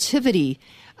creativity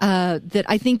that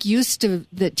I think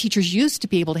that teachers used to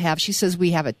be able to have. She says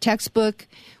we have a textbook,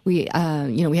 we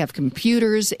have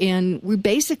computers, and we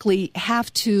basically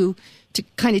have to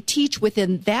kind of teach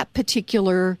within that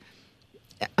particular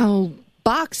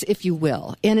box, if you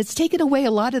will. And it's taken away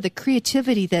a lot of the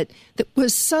creativity that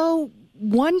was so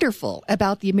wonderful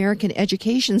about the American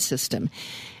education system.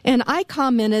 And I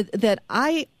commented that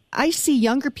I see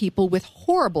younger people with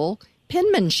horrible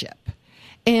penmanship.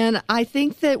 And I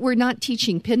think that we're not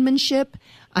teaching penmanship.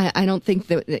 I don't think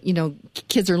that,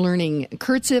 kids are learning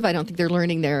cursive. I don't think they're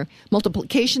learning their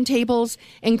multiplication tables.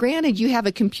 And granted, you have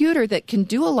a computer that can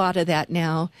do a lot of that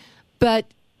now. But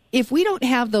if we don't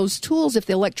have those tools, if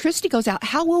the electricity goes out,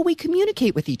 how will we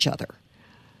communicate with each other?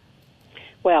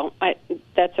 Well,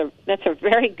 that's a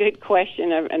very good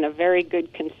question and a very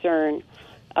good concern.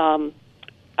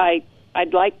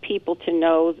 I'd like people to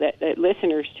know that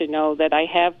listeners to know that I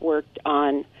have worked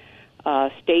on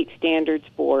state standards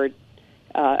board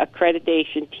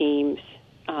accreditation teams.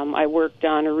 I worked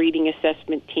on a reading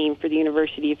assessment team for the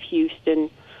University of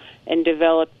Houston and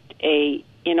developed a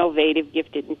innovative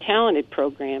gifted and talented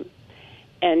program.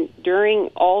 And during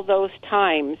all those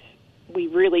times, we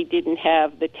really didn't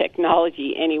have the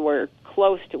technology anywhere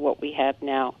close to what we have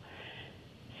now.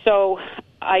 So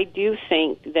I do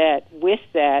think that with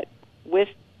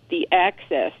the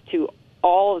access to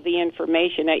all of the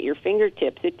information at your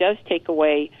fingertips, it does take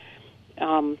away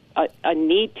a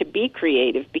need to be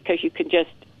creative, because you can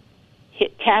just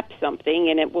tap something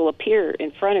and it will appear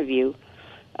in front of you.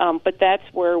 But that's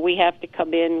where we have to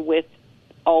come in with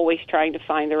always trying to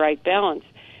find the right balance.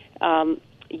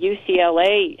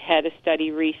 UCLA had a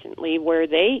study recently where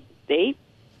they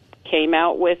came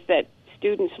out with that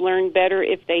students learn better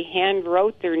if they hand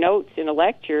wrote their notes in a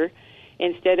lecture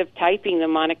instead of typing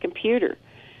them on a computer.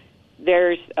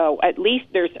 There's at least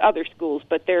there's other schools,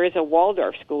 but there is a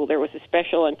Waldorf school. There was a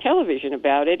special on television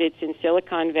about it. It's in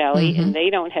Silicon Valley, and they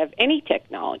don't have any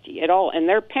technology at all. And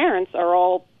their parents are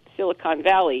all Silicon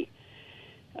Valley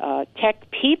tech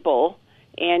people,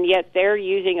 and yet they're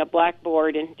using a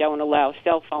blackboard and don't allow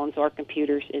cell phones or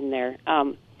computers in there.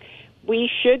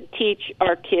 We should teach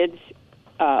our kids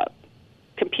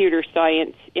computer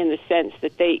science in the sense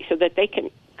that they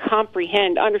can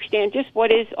comprehend, understand just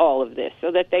what is all of this,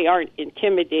 so that they aren't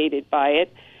intimidated by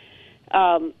it.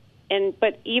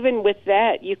 But even with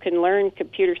that, you can learn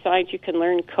computer science, you can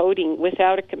learn coding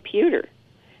without a computer.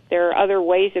 There are other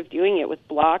ways of doing it with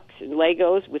blocks and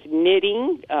Legos, with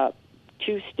knitting,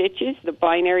 2 stitches, the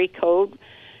binary code,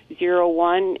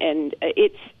 0-1, and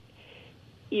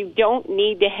you don't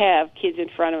need to have kids in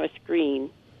front of a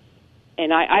screen,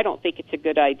 and I don't think it's a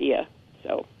good idea,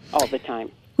 so all the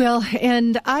time. Well,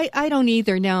 and I don't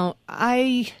either. Now,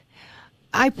 I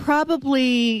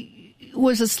probably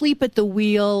was asleep at the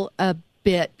wheel a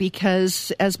bit,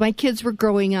 because as my kids were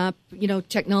growing up,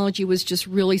 technology was just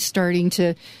really starting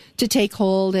to take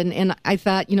hold, and I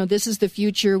thought, this is the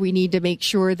future. We need to make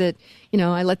sure that,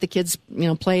 I let the kids,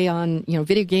 play on,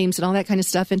 video games and all that kind of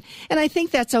stuff, and I think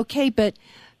that's okay, but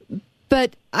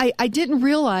But I didn't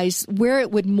realize where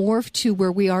it would morph to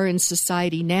where we are in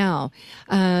society now.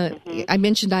 I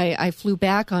mentioned I flew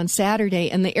back on Saturday,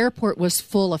 and the airport was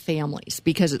full of families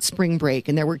because it's spring break,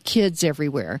 and there were kids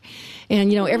everywhere.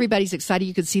 And, everybody's excited.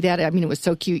 You could see that. I mean, it was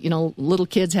so cute. Little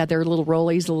kids had their little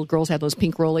rollies. Little girls had those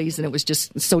pink rollies, and it was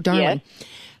just so darling. Yes.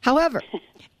 However,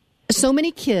 so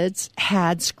many kids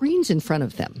had screens in front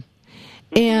of them.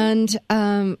 And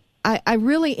I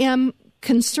really am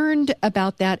concerned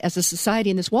about that as a society.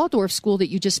 In this Waldorf school that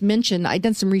you just mentioned, I've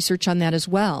done some research on that as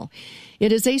well.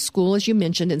 It is a school, as you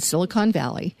mentioned, in Silicon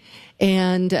Valley,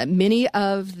 and many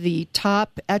of the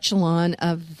top echelon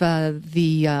of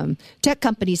the tech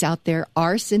companies out there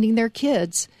are sending their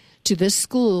kids to this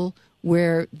school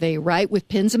where they write with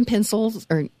pens and pencils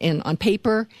and on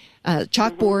paper,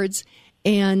 chalkboards,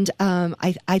 and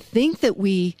I think that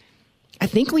we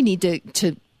need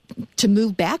to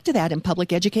move back to that in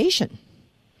public education.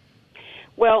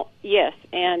 Well, yes,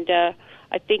 and I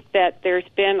think that there's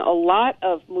been a lot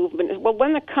of movement. Well,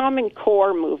 when the Common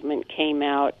Core movement came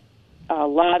out, a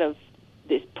lot of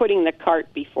this putting the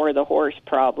cart before the horse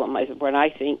problem is what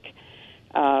I think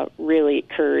really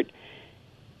occurred.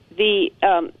 The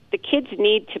kids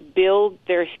need to build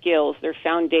their skills, their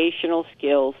foundational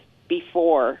skills,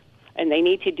 before, and they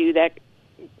need to do that,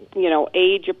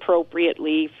 age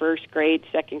appropriately, first grade,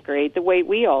 second grade, the way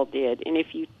we all did. And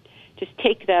if you just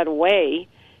take that away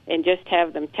and just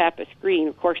have them tap a screen,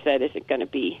 of course that isn't going to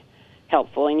be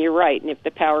helpful. And you're right. And if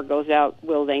the power goes out,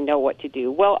 will they know what to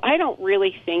do? Well, I don't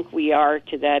really think we are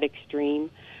to that extreme.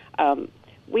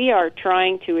 We are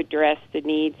trying to address the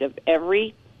needs of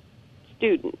every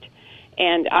student.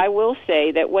 And I will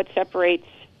say that what separates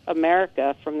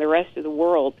America from the rest of the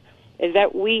world is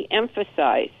that we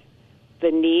emphasize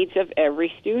the needs of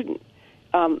every student.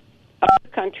 Other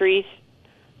countries,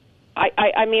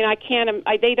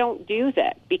 they don't do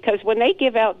that, because when they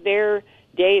give out their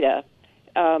data,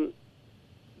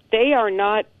 they are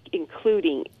not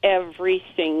including every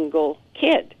single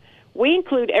kid. We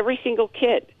include every single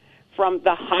kid, from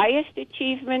the highest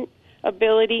achievement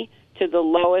ability to the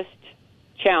lowest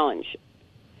challenge.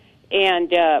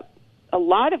 And a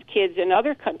lot of kids in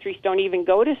other countries don't even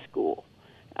go to school.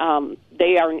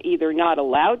 They are either not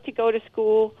allowed to go to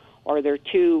school, or they're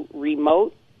too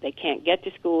remote. They can't get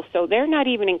to school, so they're not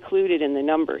even included in the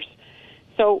numbers.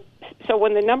 So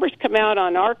when the numbers come out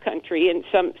on our country, and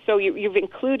you've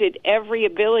included every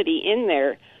ability in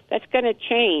there, that's going to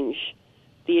change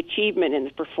the achievement and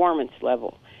the performance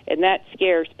level, and that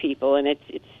scares people. And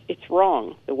it's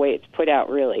wrong the way it's put out,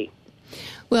 really.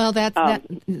 Well, that's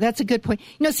a good point.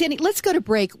 Sandy, let's go to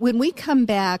break. When we come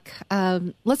back,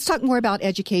 let's talk more about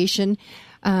education.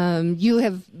 You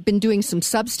have been doing some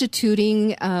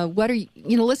substituting.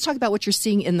 Let's talk about what you're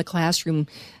seeing in the classroom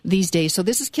these days. So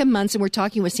this is Kim Munson. We're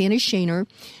talking with Sandy Shaner.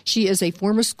 She is a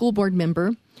former school board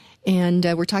member, and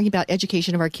we're talking about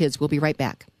education of our kids. We'll be right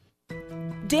back.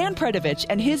 Dan Predovich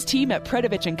and his team at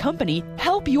Predovich & Company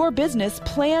help your business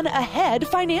plan ahead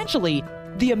financially.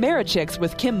 The Americhicks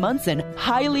with Kim Munson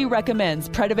highly recommends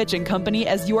Predovich & Company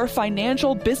as your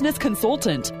financial business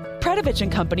consultant. Predovich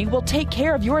 & Company will take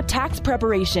care of your tax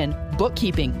preparation,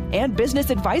 bookkeeping, and business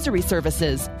advisory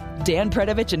services. Dan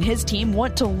Predovich and his team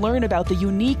want to learn about the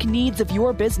unique needs of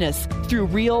your business through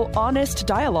real, honest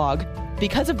dialogue.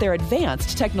 Because of their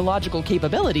advanced technological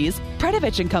capabilities,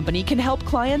 Predovich & Company can help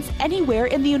clients anywhere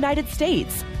in the United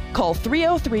States. Call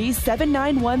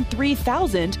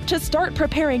 303-791-3000 to start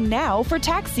preparing now for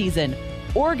tax season.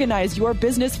 Organize your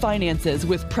business finances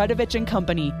with Predovich &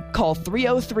 Company. Call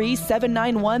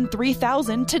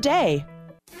 303-791-3000 today.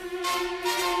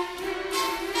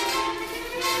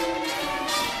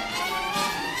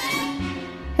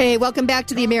 Hey, welcome back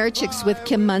to the Americhicks with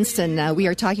Kim Munson. We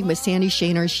are talking with Sandy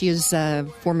Shaner. She is a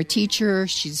former teacher.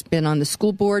 She's been on the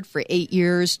school board for 8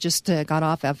 years, just got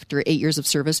off after 8 years of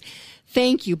service.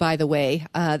 Thank you, by the way.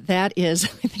 That is,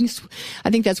 I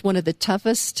think that's one of the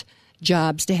toughest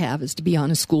jobs to have, is to be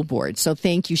on a school board. So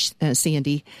thank you,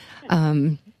 Sandy.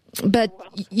 But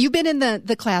you've been in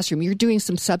the classroom. You're doing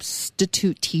some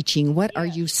substitute teaching. What are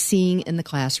you seeing in the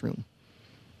classroom?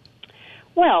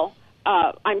 Well,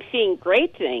 I'm seeing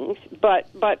great things, but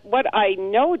what I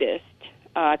noticed,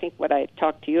 I think what I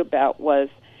talked to you about, was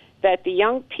that the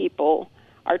young people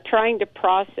are trying to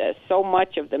process so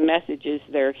much of the messages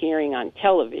they're hearing on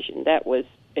television,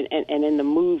 and in the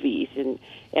movies, and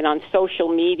on social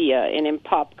media, and in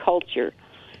pop culture.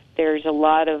 There's a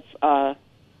lot of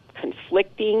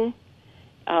conflicting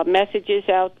messages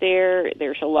out there.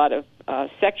 There's a lot of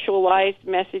sexualized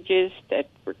messages that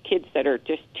for kids that are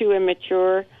just too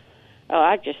immature.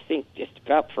 I just think just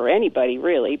about for anybody,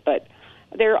 really. But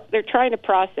they're trying to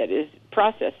process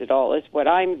process it all, is what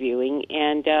I'm viewing,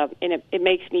 and it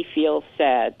makes me feel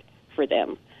sad for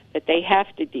them that they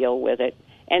have to deal with it,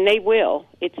 and they will.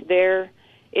 It's their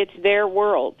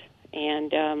world,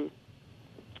 and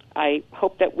I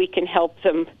hope that we can help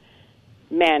them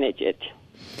manage it.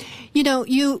 You know,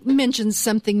 you mentioned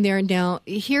something there. Now,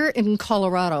 here in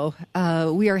Colorado,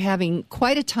 we are having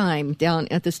quite a time down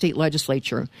at the state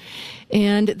legislature.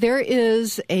 And there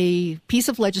is a piece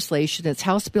of legislation, it's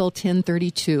House Bill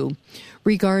 1032,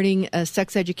 regarding a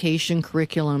sex education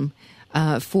curriculum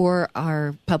for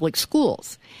our public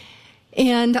schools.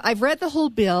 And I've read the whole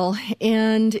bill,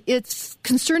 and it's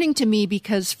concerning to me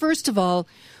because, first of all,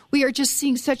 we are just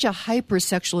seeing such a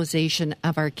hypersexualization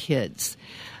of our kids.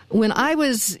 When I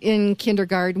was in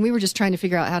kindergarten, we were just trying to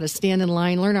figure out how to stand in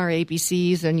line, learn our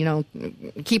ABCs, and, you know,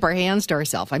 keep our hands to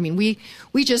ourselves. I mean, we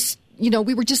just, you know,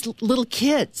 we were just little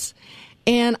kids.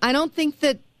 And I don't think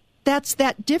that that's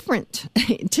that different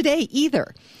today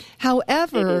either.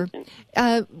 However,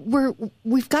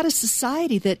 we've got a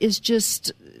society that is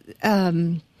just,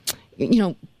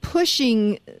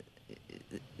 pushing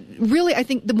really, I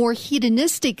think, the more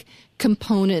hedonistic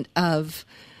component of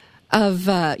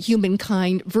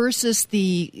humankind versus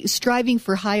the striving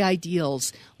for high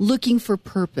ideals, looking for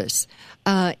purpose.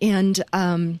 What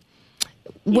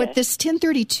this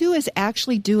 1032 is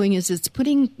actually doing is it's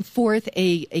putting forth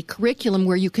a curriculum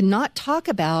where you cannot talk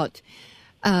about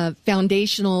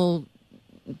foundational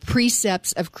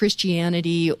precepts of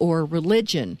Christianity or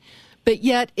religion, but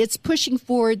yet it's pushing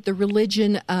forward the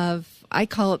religion of, I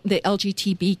call it the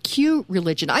LGBTQ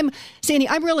religion. Sandy,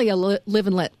 I'm really a live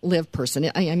and let live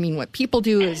person. I mean, what people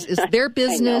do is their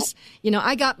business.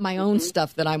 I got my own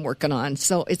stuff that I'm working on.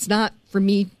 So it's not for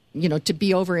me, to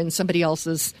be over in somebody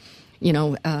else's,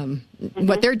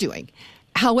 what they're doing.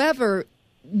 However,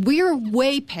 we're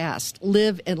way past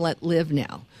live and let live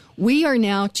now. We are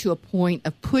now to a point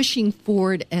of pushing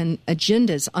forward and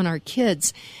agendas on our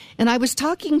kids. And I was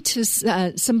talking to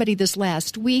somebody this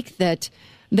last week that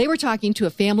they were talking to a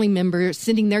family member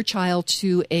sending their child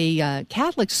to a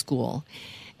Catholic school.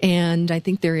 And I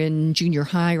think they're in junior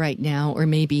high right now, or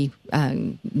maybe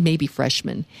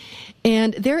freshman.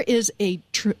 And there is a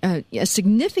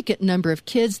significant number of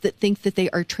kids that think that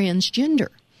they are transgender.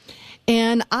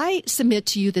 And I submit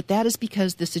to you that is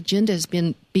because this agenda has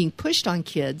been being pushed on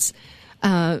kids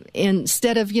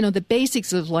instead of, the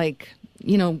basics of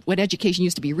what education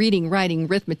used to be: reading, writing,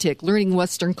 arithmetic, learning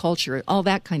Western culture, all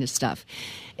that kind of stuff.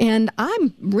 And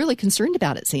I'm really concerned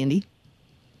about it, Sandy.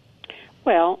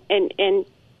 Well, and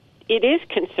it is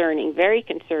concerning, very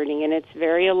concerning, and it's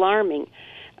very alarming.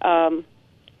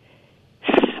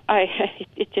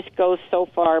 It just goes so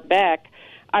far back.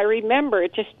 I remember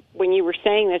it just when you were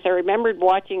saying this, I remembered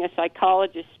watching a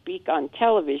psychologist speak on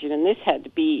television, and this had to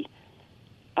be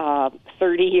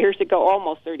 30 years ago,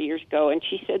 almost 30 years ago, and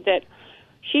she said that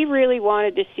she really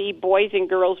wanted to see boys and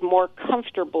girls more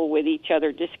comfortable with each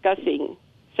other discussing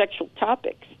sexual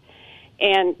topics.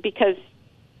 And because,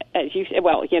 as you said,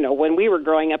 when we were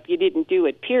growing up, you didn't do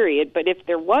it, period, but if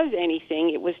there was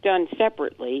anything, it was done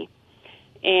separately.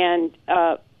 And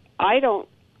I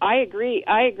agree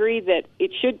that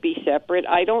it should be separate.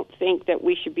 I don't think that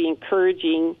we should be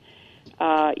encouraging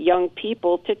young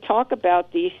people to talk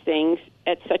about these things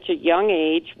at such a young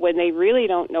age when they really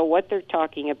don't know what they're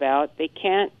talking about. They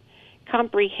can't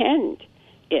comprehend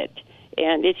it,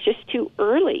 and it's just too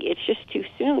early. It's just too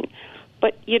soon.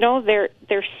 But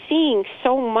they're seeing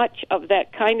so much of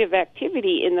that kind of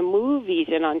activity in the movies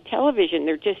and on television.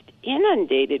 They're just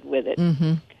inundated with it.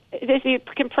 Mm-hmm.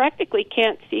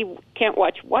 You can't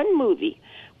watch one movie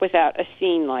without a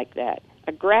scene like that,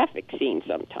 a graphic scene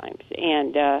sometimes.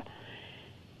 And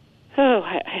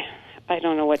I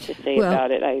don't know what to say about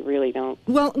it. I really don't.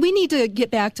 Well, we need to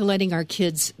get back to letting our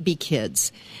kids be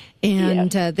kids.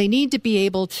 And they need to be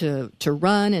able to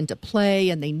run and to play,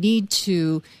 and they need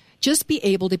to just be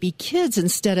able to be kids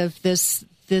instead of this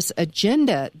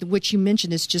agenda, which you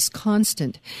mentioned is just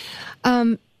constant.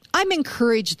 I'm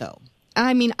encouraged, though.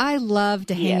 I mean, I love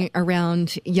to hang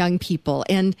around young people,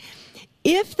 and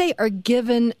if they are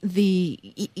given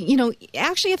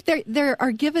if they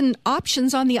are given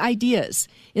options on the ideas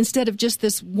instead of just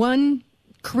this one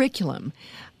curriculum,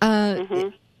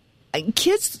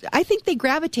 kids, I think they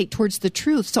gravitate towards the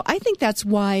truth. So I think that's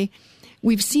why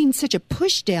we've seen such a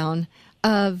push down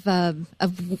of no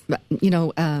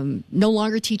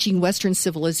longer teaching Western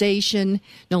civilization,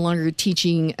 no longer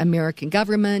teaching American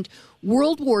government.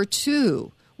 World War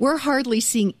II, we're hardly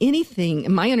seeing anything,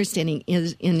 in my understanding,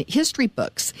 is in history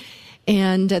books.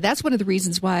 And that's one of the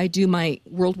reasons why I do my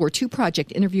World War II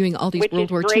project, interviewing all these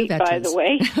World War II veterans. By the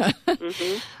way.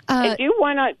 Mm-hmm. And do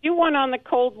one on the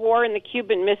Cold War and the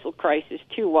Cuban Missile Crisis,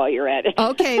 too, while you're at it.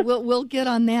 Okay, we'll get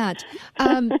on that.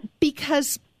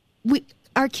 Because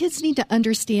our kids need to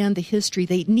understand the history.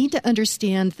 They need to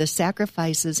understand the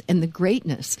sacrifices and the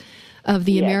greatness of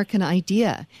the American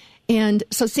idea. And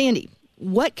so, Sandy,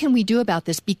 what can we do about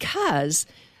this? Because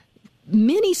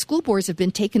many school boards have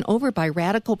been taken over by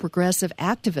radical progressive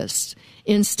activists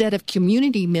instead of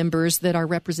community members that are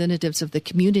representatives of the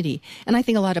community. And I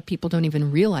think a lot of people don't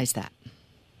even realize that.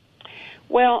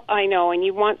 Well, I know, and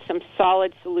you want some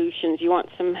solid solutions. You want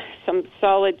some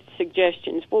solid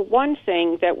suggestions. Well, one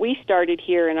thing that we started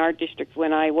here in our district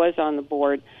when I was on the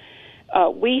board,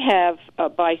 we have,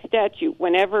 by statute,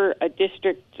 whenever a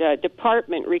district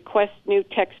department requests new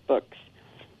textbooks,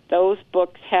 those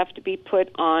books have to be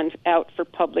put out for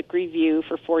public review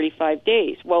for 45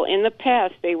 days. Well, in the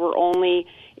past, they were only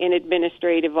in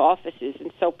administrative offices,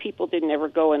 and so people didn't ever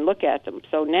go and look at them.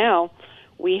 So now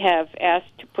we have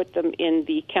asked to put them in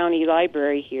the county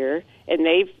library here, and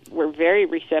they were very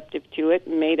receptive to it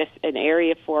and made us an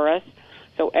area for us.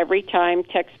 So every time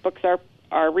textbooks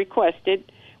are requested,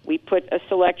 we put a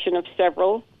selection of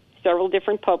several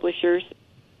different publishers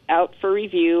out for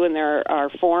review, and there are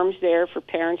forms there for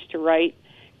parents to write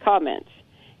comments,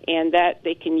 and that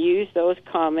they can use those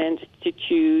comments to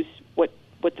choose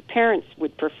what the parents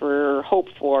would prefer or hope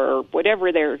for, or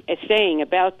whatever they're saying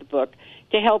about the book,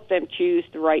 to help them choose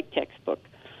the right textbook.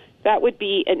 That would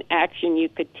be an action you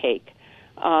could take.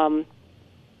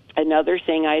 Another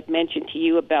thing I had mentioned to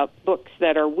you about books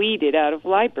that are weeded out of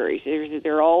libraries.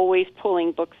 They're always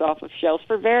pulling books off of shelves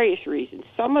for various reasons.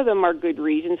 Some of them are good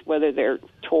reasons, whether they're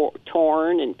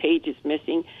torn and pages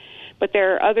missing, but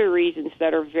there are other reasons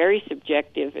that are very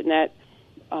subjective and that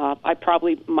I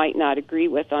probably might not agree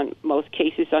with on most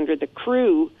cases under the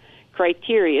CREW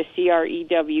criteria,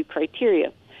 CREW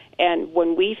criteria. And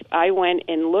when I went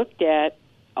and looked at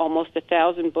almost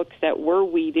 1,000 books that were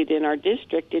weeded in our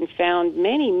district and found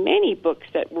many, many books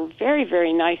that were very,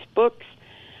 very nice books.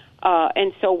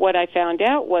 And so what I found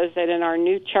out was that in our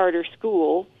new charter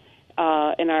school,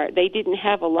 they didn't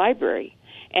have a library.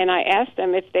 And I asked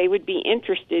them if they would be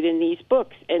interested in these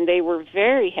books, and they were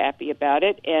very happy about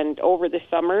it. And over the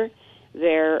summer,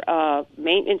 their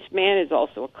maintenance man is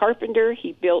also a carpenter.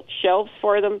 He built shelves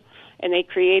for them, and they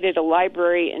created a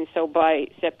library. And so by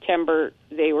September,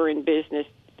 they were in business.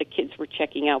 The kids were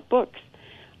checking out books.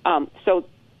 So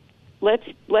let's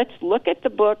look at the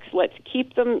books. Let's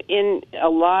keep them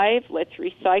alive. Let's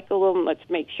recycle them. Let's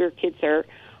make sure kids are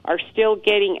still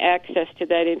getting access to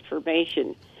that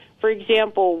information. For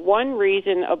example, one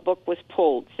reason a book was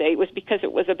pulled, say, was because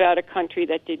it was about a country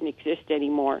that didn't exist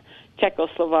anymore,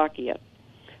 Czechoslovakia.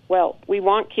 Well, we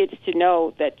want kids to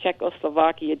know that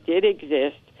Czechoslovakia did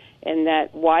exist, and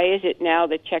that why is it now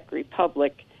the Czech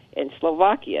Republic and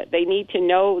Slovakia? They need to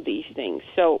know these things.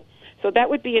 So that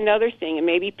would be another thing, and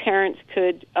maybe parents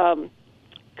could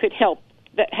help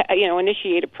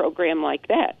initiate a program like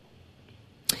that.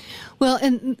 Well,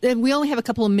 and we only have a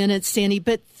couple of minutes, Sandy,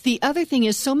 but the other thing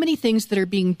is so many things that are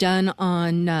being done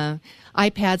on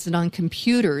iPads and on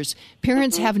computers,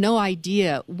 parents have no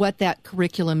idea what that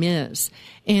curriculum is.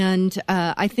 And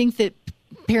I think that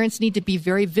parents need to be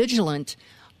very vigilant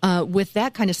with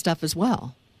that kind of stuff as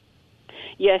well.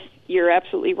 Yes, you're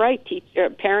absolutely right.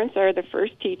 Parents are the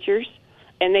first teachers,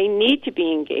 and they need to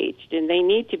be engaged, and they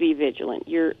need to be vigilant.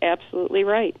 You're absolutely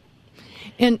right.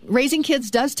 And raising kids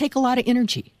does take a lot of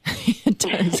energy. It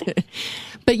does.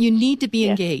 But you need to be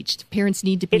engaged. Parents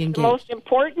need to be engaged. It's the most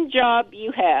important job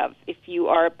you have if you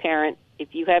are a parent,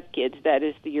 if you have kids. That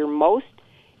is your most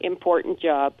important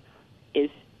job, is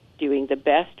doing the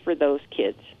best for those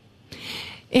kids.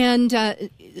 And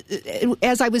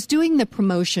as I was doing the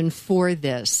promotion for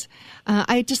this,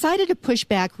 I decided to push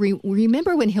back.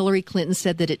 Remember when Hillary Clinton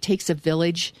said that it takes a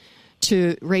village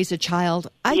to raise a child?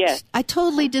 I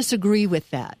totally disagree with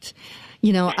that.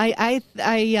 You know,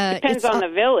 depends on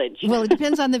the village. Well, it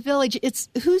depends on the village. It's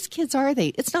whose kids are they?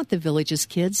 It's not the village's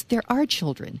kids. They're our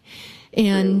children.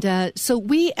 And so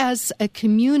we as a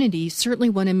community certainly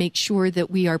want to make sure that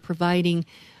we are providing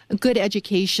a good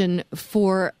education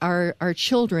for our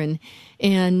children.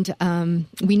 And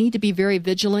we need to be very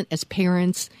vigilant as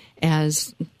parents,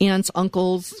 as aunts,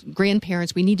 uncles,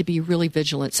 grandparents. We need to be really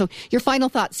vigilant. So your final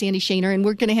thought, Sandy Shaner, and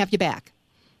we're going to have you back.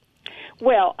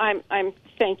 Well, I'm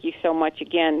thank you so much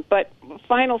again. But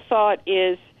final thought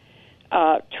is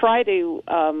try to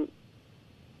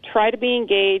be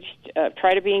engaged.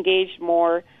 Try to be engaged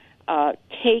more.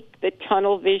 Take the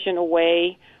tunnel vision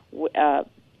away.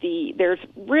 there's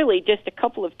really just a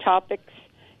couple of topics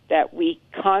that we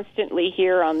constantly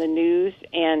hear on the news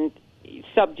and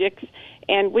subjects,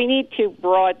 and we need to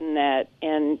broaden that.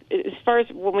 And as far as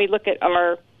when we look at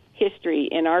our history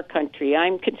in our country,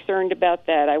 I'm concerned about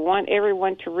that. I want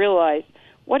everyone to realize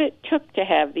what it took to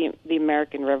have the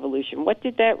American Revolution. What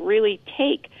did that really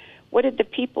take? What did the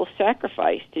people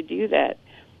sacrifice to do that?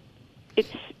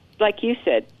 It's like you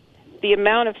said, the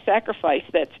amount of sacrifice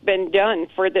that's been done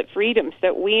for the freedoms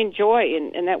that we enjoy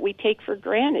and that we take for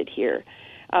granted here.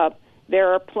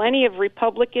 There are plenty of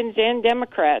Republicans and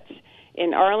Democrats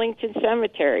in Arlington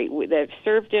Cemetery that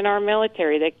served in our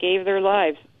military, that gave their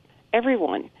lives,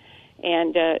 everyone.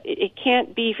 And it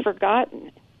can't be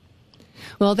forgotten.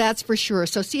 Well, that's for sure.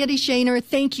 So, Sandy Shaner,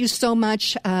 thank you so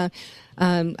much.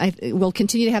 We'll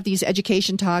continue to have these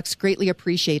education talks. Greatly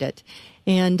appreciate it.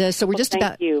 And so we're just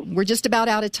about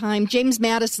out of time. James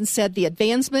Madison said, "The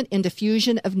advancement and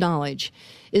diffusion of knowledge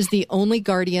is the only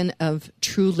guardian of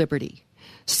true liberty."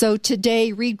 So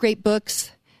today, read great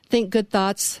books, think good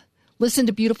thoughts, listen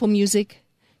to beautiful music,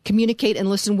 communicate and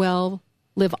listen well,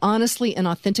 live honestly and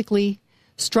authentically,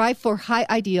 strive for high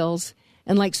ideals,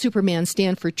 and like Superman,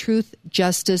 stand for truth,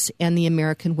 justice, and the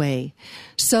American way.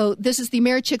 So this is the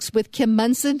Americhicks with Kim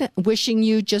Munson, wishing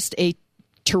you just a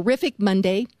terrific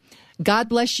Monday. God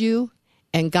bless you,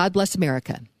 and God bless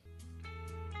America.